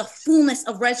step into the fullness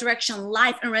of resurrection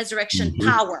life and resurrection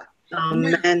power.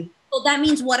 Amen. So that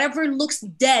means whatever looks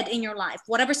dead in your life,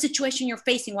 whatever situation you're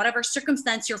facing, whatever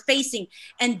circumstance you're facing,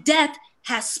 and death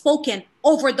has spoken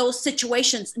over those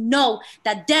situations, know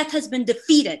that death has been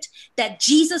defeated, that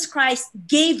Jesus Christ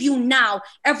gave you now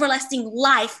everlasting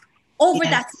life over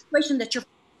that situation that you're.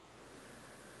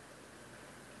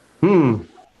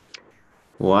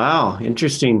 Wow,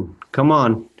 interesting. Come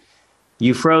on.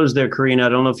 You froze there, Corina. I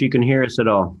don't know if you can hear us at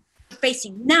all.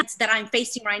 Facing nuts that I'm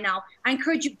facing right now. I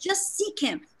encourage you, just seek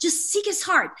him, just seek his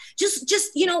heart, just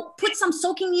put some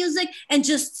soaking music and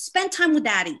just spend time with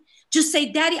daddy. Just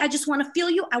say, Daddy, I just want to feel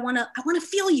you. I want to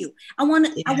feel you. I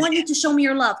want you to show me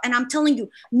your love. And I'm telling you,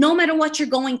 no matter what you're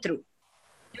going through,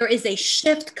 there is a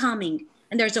shift coming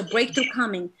and there's a breakthrough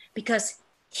coming, because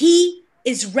he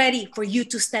is ready for you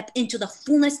to step into the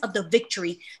fullness of the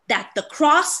victory that the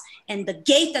cross and the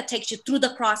gate that takes you through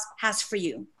the cross has for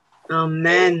you.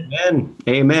 Amen. Amen.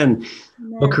 Amen.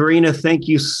 Well, Corina, thank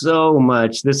you so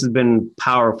much. This has been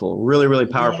powerful, really, really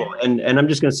powerful. And I'm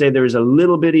just going to say there's a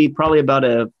little bitty, probably about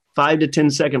a 5 to 10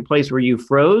 second place where you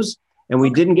froze and we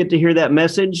didn't get to hear that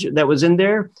message that was in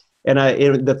there. And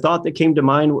the thought that came to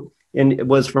mind and it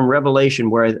was from Revelation,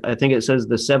 where I think it says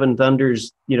the seven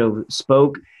thunders,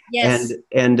 spoke. Yes.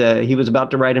 And he was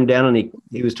about to write him down and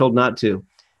he was told not to.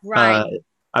 Right.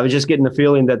 I was just getting the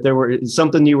feeling that there were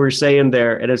something you were saying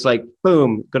there, and it's like,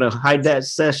 boom, going to hide that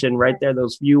session right there,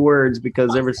 those few words,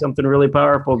 because there was something really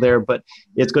powerful there, but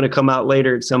it's going to come out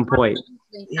later at some point.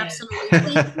 Absolutely.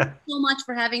 Thank you so much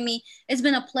for having me. It's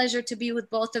been a pleasure to be with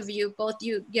both you,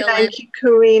 Gil. Thank you,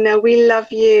 Corina. We love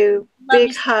you.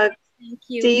 Big hug. Thank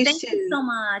you. See you Thank soon. you so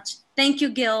much. Thank you,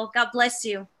 Gil. God bless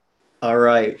you. All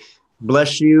right.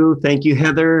 Bless you. Thank you,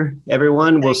 Heather.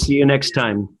 Everyone, we'll see you next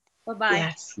time. Bye-bye.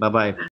 Yes. Bye-bye.